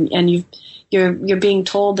fed and you're being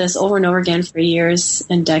told this over and over again for years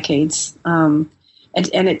and decades. And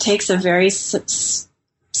it takes a very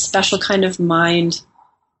special kind of mind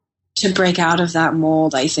to break out of that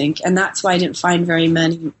mold, I think. And that's why I didn't find very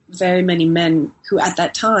many men who at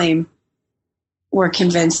that time were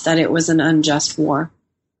convinced that it was an unjust war.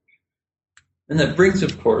 And that brings,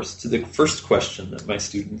 of course, to the first question that my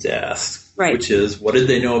students ask, right, which is, what did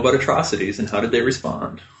they know about atrocities and how did they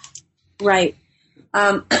respond? Right.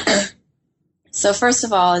 So first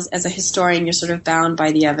of all, as a historian, you're sort of bound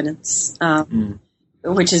by the evidence,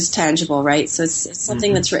 which is tangible, right? So it's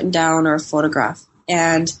something that's written down or a photograph.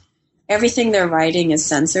 And everything they're writing is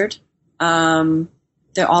censored. All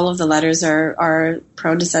of the letters are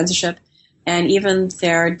prone to censorship. And even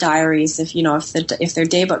their diaries, if their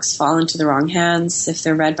daybooks fall into the wrong hands, if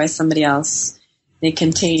they're read by somebody else, they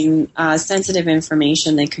contain sensitive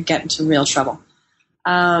information, they could get into real trouble.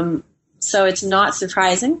 So it's not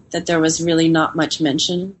surprising that there was really not much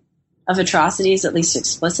mention of atrocities, at least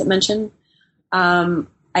explicit mention.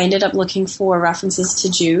 I ended up looking for references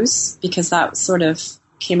to Jews because that sort of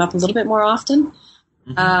came up a little bit more often.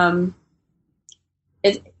 Mm-hmm.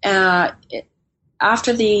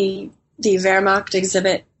 After the Wehrmacht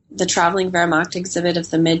exhibit, the traveling Wehrmacht exhibit of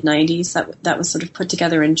the mid-90s that was sort of put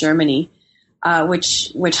together in Germany,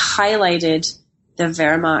 which highlighted the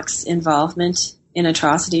Wehrmacht's involvement in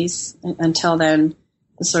atrocities. Until then,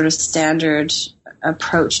 the sort of standard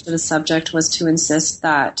approach to the subject was to insist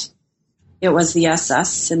that it was the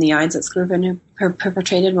SS and the Einsatzgruppen who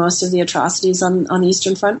perpetrated most of the atrocities on the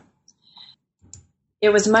Eastern Front. It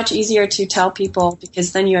was much easier to tell people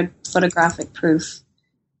because then you had photographic proof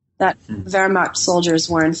that Wehrmacht soldiers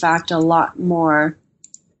were in fact a lot more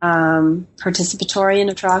participatory in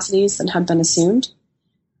atrocities than had been assumed.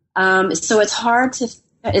 So it's hard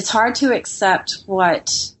to accept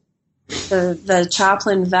what the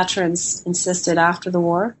chaplain veterans insisted after the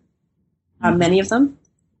war, many of them,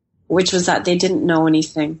 which was that they didn't know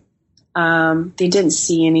anything. They didn't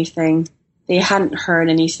see anything. They hadn't heard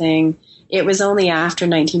anything. It was only after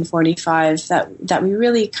 1945 that we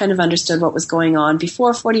really kind of understood what was going on.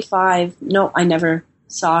 Before 45, no, I never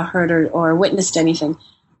saw, heard, or witnessed anything.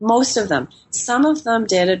 Most of them. Some of them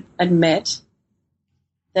did admit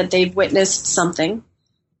that they'd witnessed something,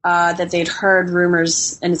 that they'd heard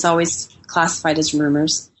rumors, and it's always classified as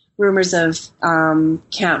rumors of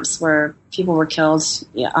camps where people were killed.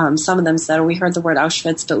 Some of them said, we heard the word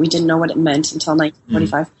Auschwitz, but we didn't know what it meant until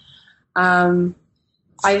 1945.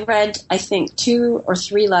 I read, I think, 2 or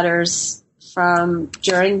 3 letters from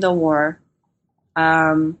during the war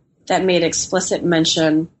that made explicit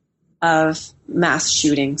mention of mass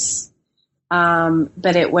shootings.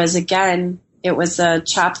 But it was a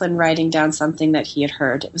chaplain writing down something that he had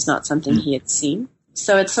heard. It was not something he had seen.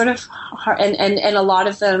 So it's sort of hard, and a lot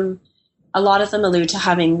of them allude to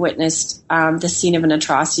having witnessed the scene of an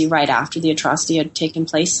atrocity right after the atrocity had taken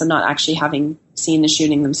place, so not actually having seen the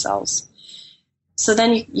shooting themselves. So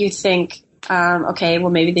then you think, okay,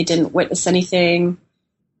 well, maybe they didn't witness anything.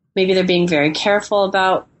 Maybe they're being very careful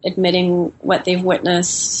about admitting what they've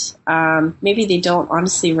witnessed. Maybe they don't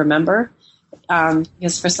honestly remember,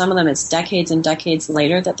 because for some of them it's decades and decades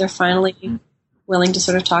later that they're finally willing to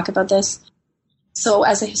sort of talk about this. So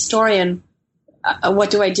as a historian,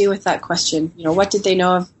 what do I do with that question? What did they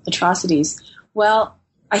know of atrocities? Well,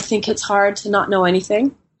 I think it's hard to not know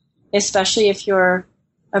anything, especially if you're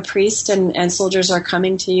a priest and soldiers are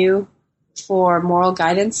coming to you for moral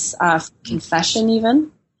guidance, confession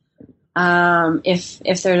even.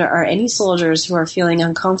 If there are any soldiers who are feeling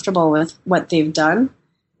uncomfortable with what they've done,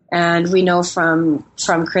 and we know from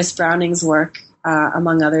Chris Browning's work,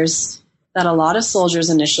 among others, that a lot of soldiers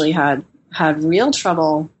initially had real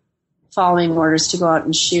trouble following orders to go out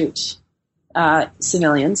and shoot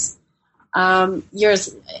civilians.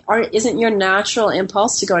 Isn't your natural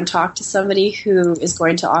impulse to go and talk to somebody who is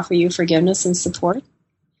going to offer you forgiveness and support?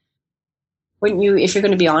 Wouldn't you, if you're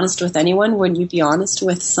going to be honest with anyone, wouldn't you be honest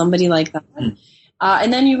with somebody like that?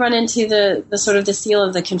 And then you run into the sort of the seal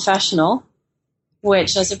of the confessional,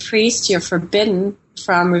 which as a priest, you're forbidden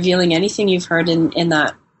from revealing anything you've heard in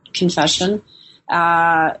that confession,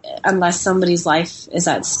 unless somebody's life is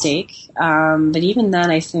at stake. But even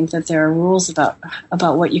then, I think that there are rules about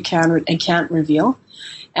what you can and can't reveal.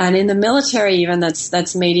 And in the military, even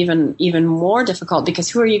that's made even more difficult,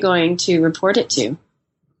 because who are you going to report it to?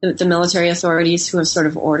 The military authorities who have sort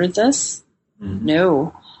of ordered this? Mm-hmm.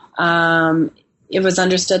 No. It was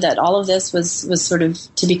understood that all of this was sort of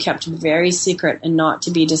to be kept very secret and not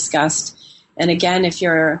to be discussed. And again, if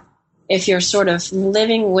you're sort of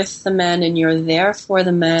living with the men and you're there for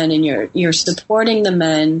the men and you're supporting the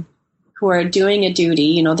men who are doing a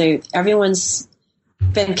duty, everyone's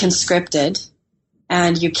been conscripted,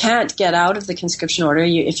 and you can't get out of the conscription order.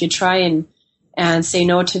 If you try and say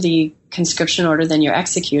no to the conscription order, then you're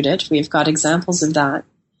executed. We've got examples of that.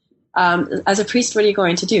 As a priest, what are you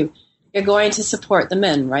going to do? You're going to support the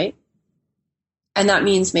men, right? And that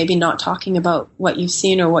means maybe not talking about what you've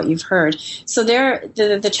seen or what you've heard. So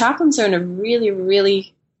the chaplains are in a really,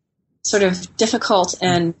 really sort of difficult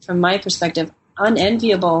and, from my perspective,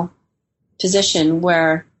 unenviable position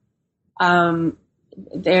where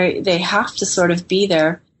they have to sort of be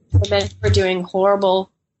there for men who are doing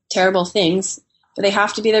horrible, terrible things, but they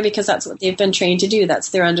have to be there because that's what they've been trained to do. That's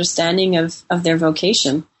their understanding of their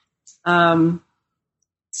vocation.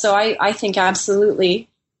 So I think absolutely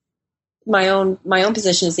my own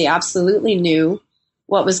position is they absolutely knew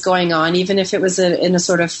what was going on, even if it was in a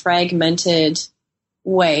sort of fragmented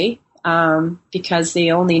way, because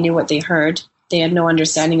they only knew what they heard. They had no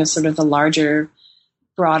understanding of sort of the larger,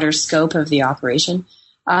 broader scope of the operation.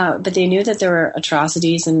 But they knew that there were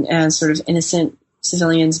atrocities and sort of innocent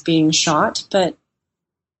civilians being shot, but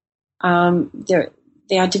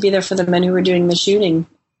they had to be there for the men who were doing the shooting.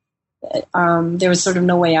 There was sort of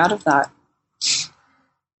no way out of that.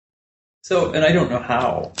 So, and I don't know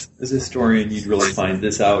how, as a historian, you'd really find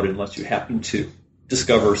this out unless you happen to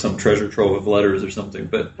discover some treasure trove of letters or something.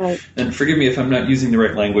 But, right. And forgive me if I'm not using the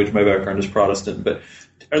right language, my background is Protestant, but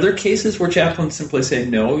are there cases where chaplains simply say,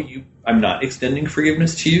 no, I'm not extending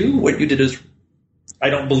forgiveness to you? What you did is, I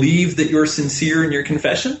don't believe that you're sincere in your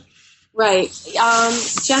confession? Right.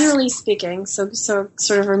 Generally speaking, so sort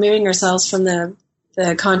of removing ourselves from the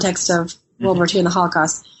context of World War II and the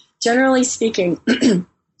Holocaust, generally speaking,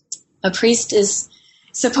 a priest is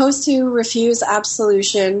supposed to refuse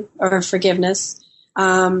absolution or forgiveness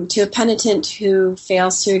to a penitent who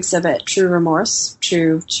fails to exhibit true remorse,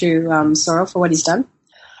 true sorrow for what he's done.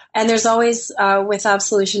 And there's always, with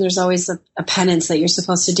absolution, there's always a penance that you're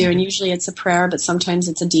supposed to do, and usually it's a prayer, but sometimes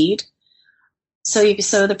it's a deed. So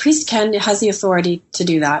the priest has the authority to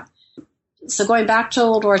do that. So going back to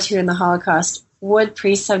World War II and the Holocaust, would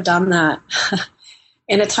priests have done that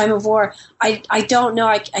in a time of war? I don't know.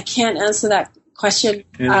 I can't answer that question.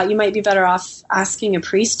 Yeah. You might be better off asking a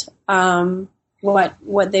priest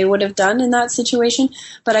what they would have done in that situation.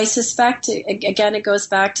 But I suspect, again, it goes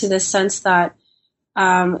back to this sense that,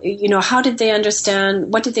 how did they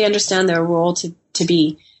understand, what did they understand their role to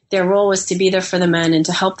be? Their role was to be there for the men and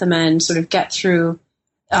to help the men sort of get through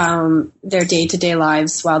their day-to-day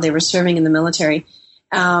lives while they were serving in the military.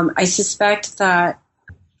 I suspect that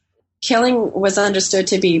killing was understood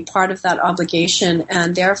to be part of that obligation,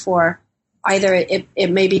 and therefore either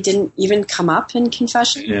it maybe didn't even come up in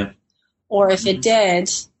confession, or if it did,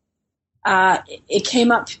 it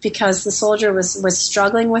came up because the soldier was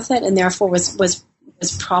struggling with it and therefore was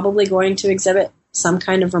probably going to exhibit some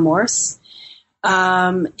kind of remorse,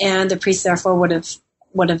 and the priest therefore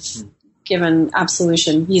would have given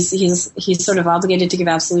absolution. He's sort of obligated to give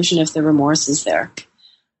absolution if the remorse is there.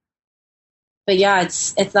 But yeah,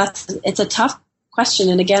 it's a tough question.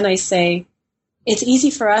 And again, I say it's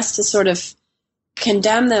easy for us to sort of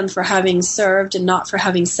condemn them for having served and not for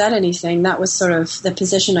having said anything. That was sort of the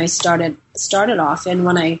position I started off in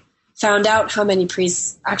when I found out how many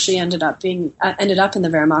priests actually ended up in the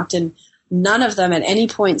Wehrmacht, and none of them at any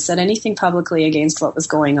point said anything publicly against what was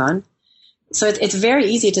going on. So it's very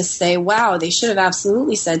easy to say, wow, they should have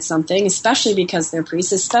absolutely said something, especially because they're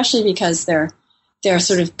priests, especially because they're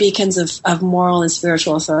sort of beacons of moral and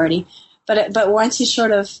spiritual authority. But once you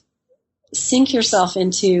sort of sink yourself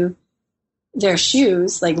into their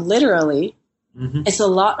shoes, like literally, it's a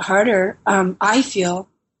lot harder, I feel,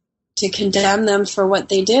 to condemn them for what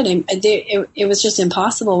they did. And it was just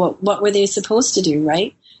impossible. What were they supposed to do,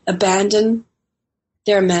 right? Abandon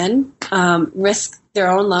their men, risk their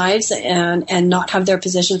own lives and not have their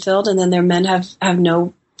position filled, and then their men have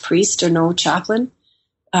no priest or no chaplain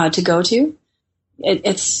to go to.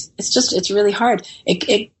 It's really hard.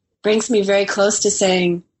 It brings me very close to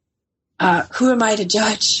saying, who am I to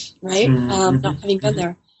judge, right? Not having been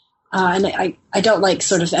there. And I don't like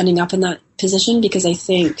sort of ending up in that position, because I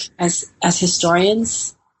think as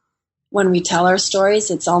historians, when we tell our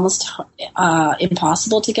stories, it's almost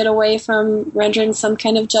impossible to get away from rendering some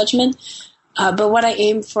kind of judgment. But what I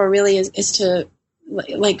aim for really is to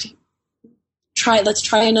let's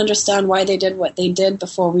try and understand why they did what they did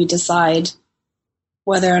before we decide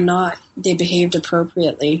whether or not they behaved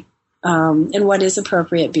appropriately, and what is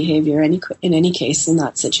appropriate behavior in any case in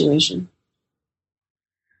that situation.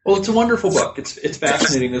 Well, it's a wonderful book. It's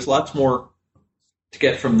fascinating. There's lots more to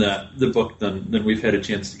get from the book than we've had a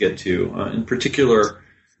chance to get to. In particular,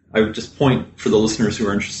 I would just point for the listeners who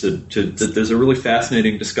are interested that there's a really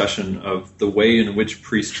fascinating discussion of the way in which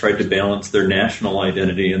priests tried to balance their national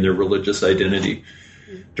identity and their religious identity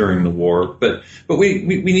during the war. But we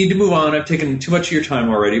need to move on. I've taken too much of your time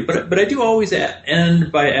already. But I do always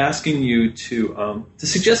end by asking you to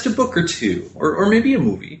suggest a book or two, or maybe a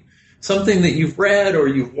movie, something that you've read or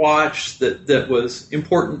you've watched that was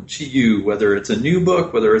important to you, whether it's a new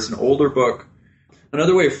book, whether it's an older book.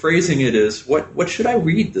 Another way of phrasing it is, what should I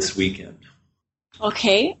read this weekend?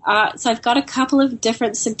 Okay, so I've got a couple of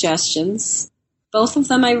different suggestions. Both of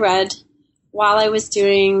them I read while I was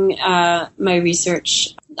doing my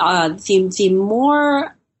research. The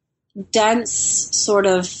more dense sort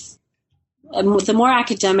of, the more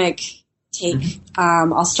academic take,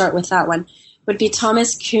 I'll start with that one, would be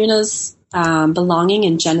Thomas Kuhn's Belonging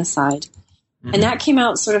and Genocide. And that came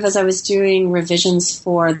out sort of as I was doing revisions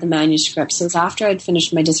for the manuscript. So it was after I'd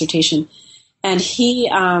finished my dissertation. And he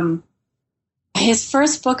His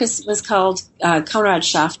first book was called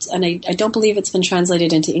Kameradschaft, and I don't believe it's been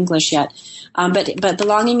translated into English yet. But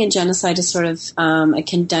Belonging and Genocide is sort of a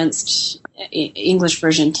condensed English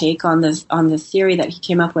version take on the theory that he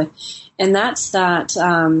came up with, and that's that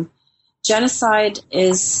genocide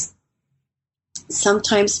is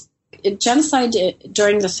sometimes genocide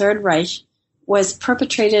during the Third Reich was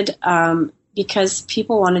perpetrated because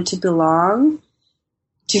people wanted to belong,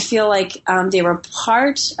 to feel like they were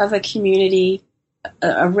part of a community,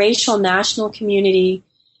 a racial, national community,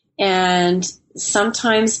 and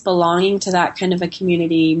sometimes belonging to that kind of a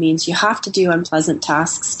community means you have to do unpleasant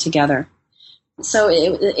tasks together. So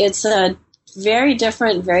it's a very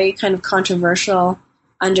different, very kind of controversial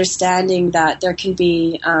understanding that there can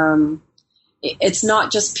be, it's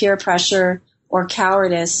not just peer pressure or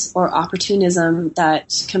cowardice or opportunism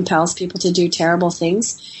that compels people to do terrible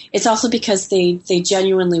things. It's also because they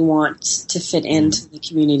genuinely want to fit into the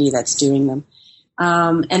community that's doing them.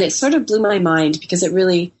 And it sort of blew my mind because it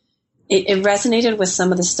really, it resonated with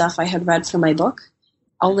some of the stuff I had read for my book,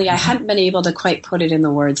 only I hadn't been able to quite put it in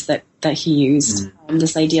the words that he used.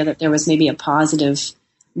 This idea that there was maybe a positive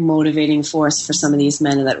motivating force for some of these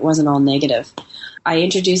men and that it wasn't all negative. I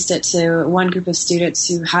introduced it to one group of students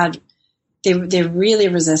who had, they really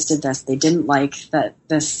resisted this. They didn't like that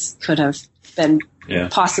this could have been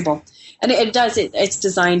possible. And it's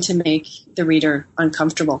designed to make the reader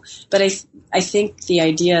uncomfortable. But I think the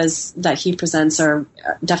ideas that he presents are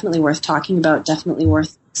definitely worth talking about, definitely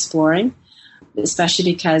worth exploring,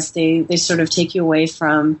 especially because they sort of take you away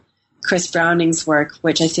from Chris Browning's work,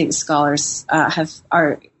 which I think scholars have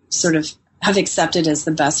accepted as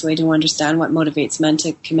the best way to understand what motivates men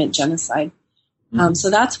to commit genocide. So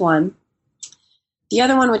that's one. The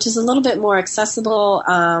other one, which is a little bit more accessible,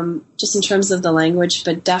 just in terms of the language,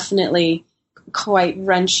 but definitely quite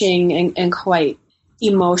wrenching and quite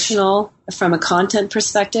emotional from a content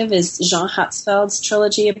perspective, is Jean Hatzfeld's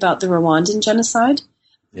trilogy about the Rwandan genocide.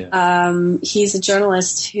 Yeah. He's a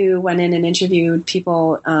journalist who went in and interviewed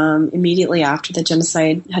people immediately after the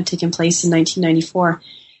genocide had taken place in 1994,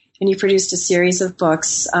 and he produced a series of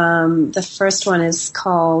books. The first one is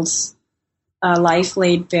called Life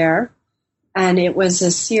Laid Bare, and it was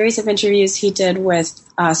a series of interviews he did with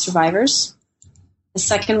survivors. The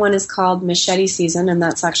second one is called Machete Season, and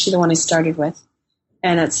that's actually the one I started with.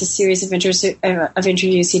 And it's a series of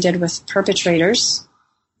interviews he did with perpetrators.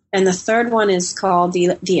 And the third one is called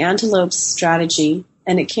The Antelope Strategy,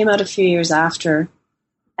 and it came out a few years after.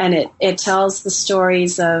 And it tells the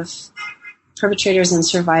stories of perpetrators and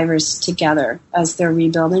survivors together as they're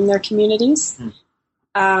rebuilding their communities.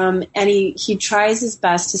 And he tries his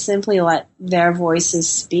best to simply let their voices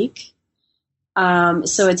speak.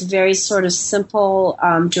 So it's very sort of simple,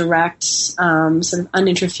 direct, sort of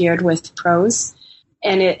uninterfered with prose.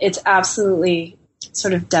 And it's absolutely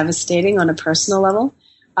sort of devastating on a personal level.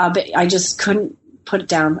 But I just couldn't put it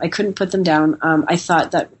down. I couldn't put them down. I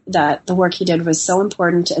thought that the work he did was so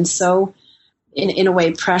important and so, in a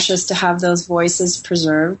way, precious to have those voices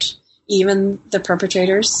preserved, even the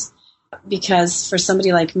perpetrators. Because for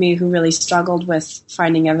somebody like me who really struggled with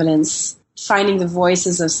finding evidence, finding the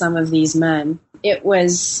voices of some of these men, it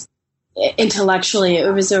was intellectually,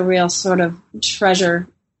 it was a real sort of treasure,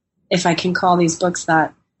 if I can call these books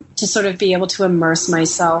that, to sort of be able to immerse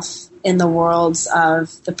myself in the worlds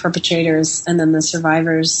of the perpetrators and then the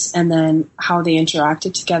survivors and then how they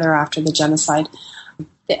interacted together after the genocide.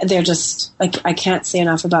 They're just, I can't say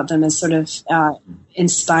enough about them as sort of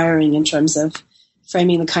inspiring in terms of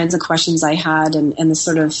framing the kinds of questions I had and the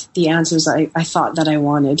sort of the answers I thought that I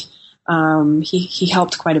wanted. He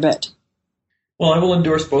helped quite a bit. Well, I will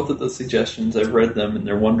endorse both of those suggestions. I've read them and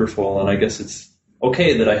they're wonderful, and I guess it's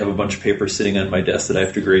okay that I have a bunch of papers sitting on my desk that I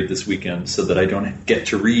have to grade this weekend so that I don't get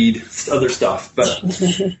to read other stuff. But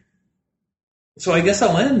so I guess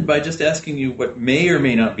I'll end by just asking you what may or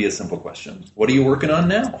may not be a simple question. What are you working on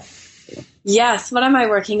now? Yes, what am I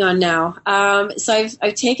working on now? So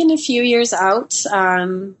I've taken a few years out.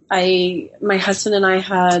 My husband and I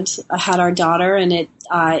had our daughter, and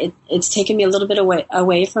it's taken me a little bit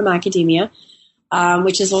away from academia.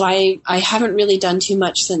 Which is why I haven't really done too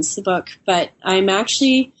much since the book. But I'm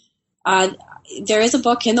actually, there is a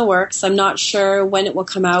book in the works. I'm not sure when it will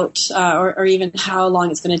come out or even how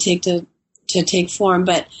long it's going to take to take form.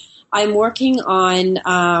 But I'm working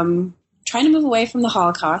on trying to move away from the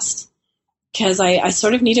Holocaust because I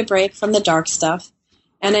sort of need a break from the dark stuff.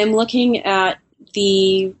 And I'm looking at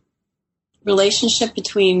the relationship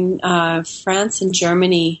between France and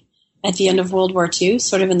Germany at the end of World War II,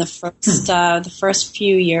 sort of in the first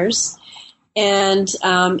few years, and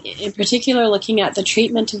in particular looking at the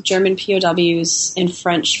treatment of German POWs in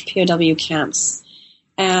French POW camps.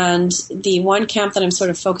 And the one camp that I'm sort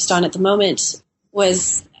of focused on at the moment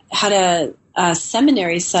had a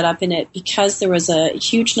seminary set up in it because there was a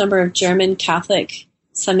huge number of German Catholic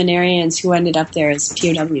seminarians who ended up there as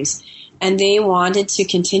POWs. And they wanted to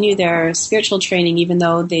continue their spiritual training, even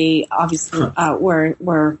though they obviously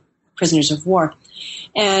were prisoners of war.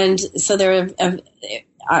 And so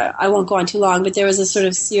I won't go on too long, but there was a sort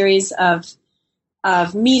of series of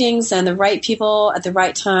meetings, and the right people at the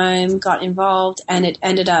right time got involved, and it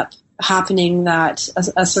ended up happening that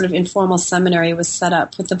a sort of informal seminary was set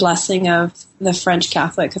up with the blessing of the French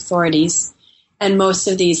Catholic authorities. And most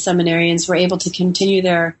of these seminarians were able to continue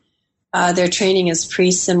their training as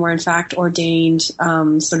priests and were in fact ordained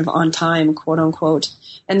sort of on time, quote unquote,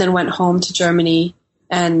 and then went home to Germany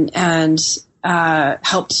and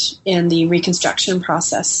helped in the reconstruction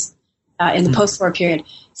process in the post-war period.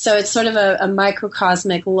 So it's sort of a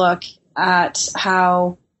microcosmic look at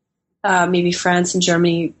how maybe France and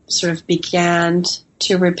Germany sort of began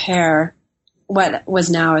to repair what was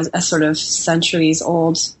now a sort of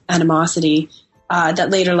centuries-old animosity that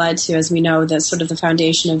later led to, as we know, the sort of the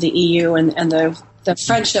foundation of the EU and the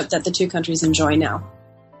friendship that the two countries enjoy now.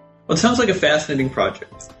 Well, it sounds like a fascinating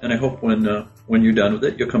project, and I hope when you're done with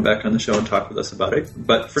it, you'll come back on the show and talk with us about it.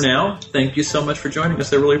 But for now, thank you so much for joining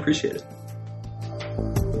us. I really appreciate it.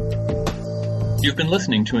 You've been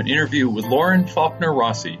listening to an interview with Lauren Faulkner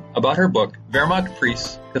Rossi about her book, Wehrmacht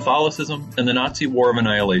Priests, Catholicism, and the Nazi War of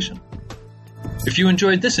Annihilation. If you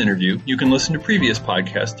enjoyed this interview, you can listen to previous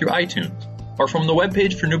podcasts through iTunes or from the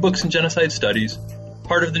webpage for New Books in Genocide Studies,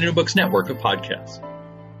 part of the New Books network of podcasts.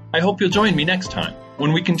 I hope you'll join me next time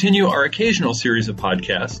when we continue our occasional series of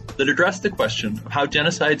podcasts that address the question of how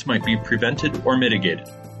genocides might be prevented or mitigated.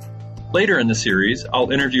 Later in the series, I'll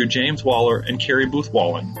interview James Waller and Carrie Booth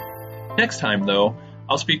Wallen. Next time, though,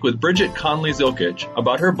 I'll speak with Bridget Conley-Zilkich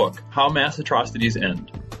about her book, How Mass Atrocities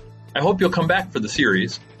End. I hope you'll come back for the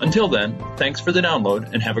series. Until then, thanks for the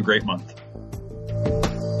download and have a great month.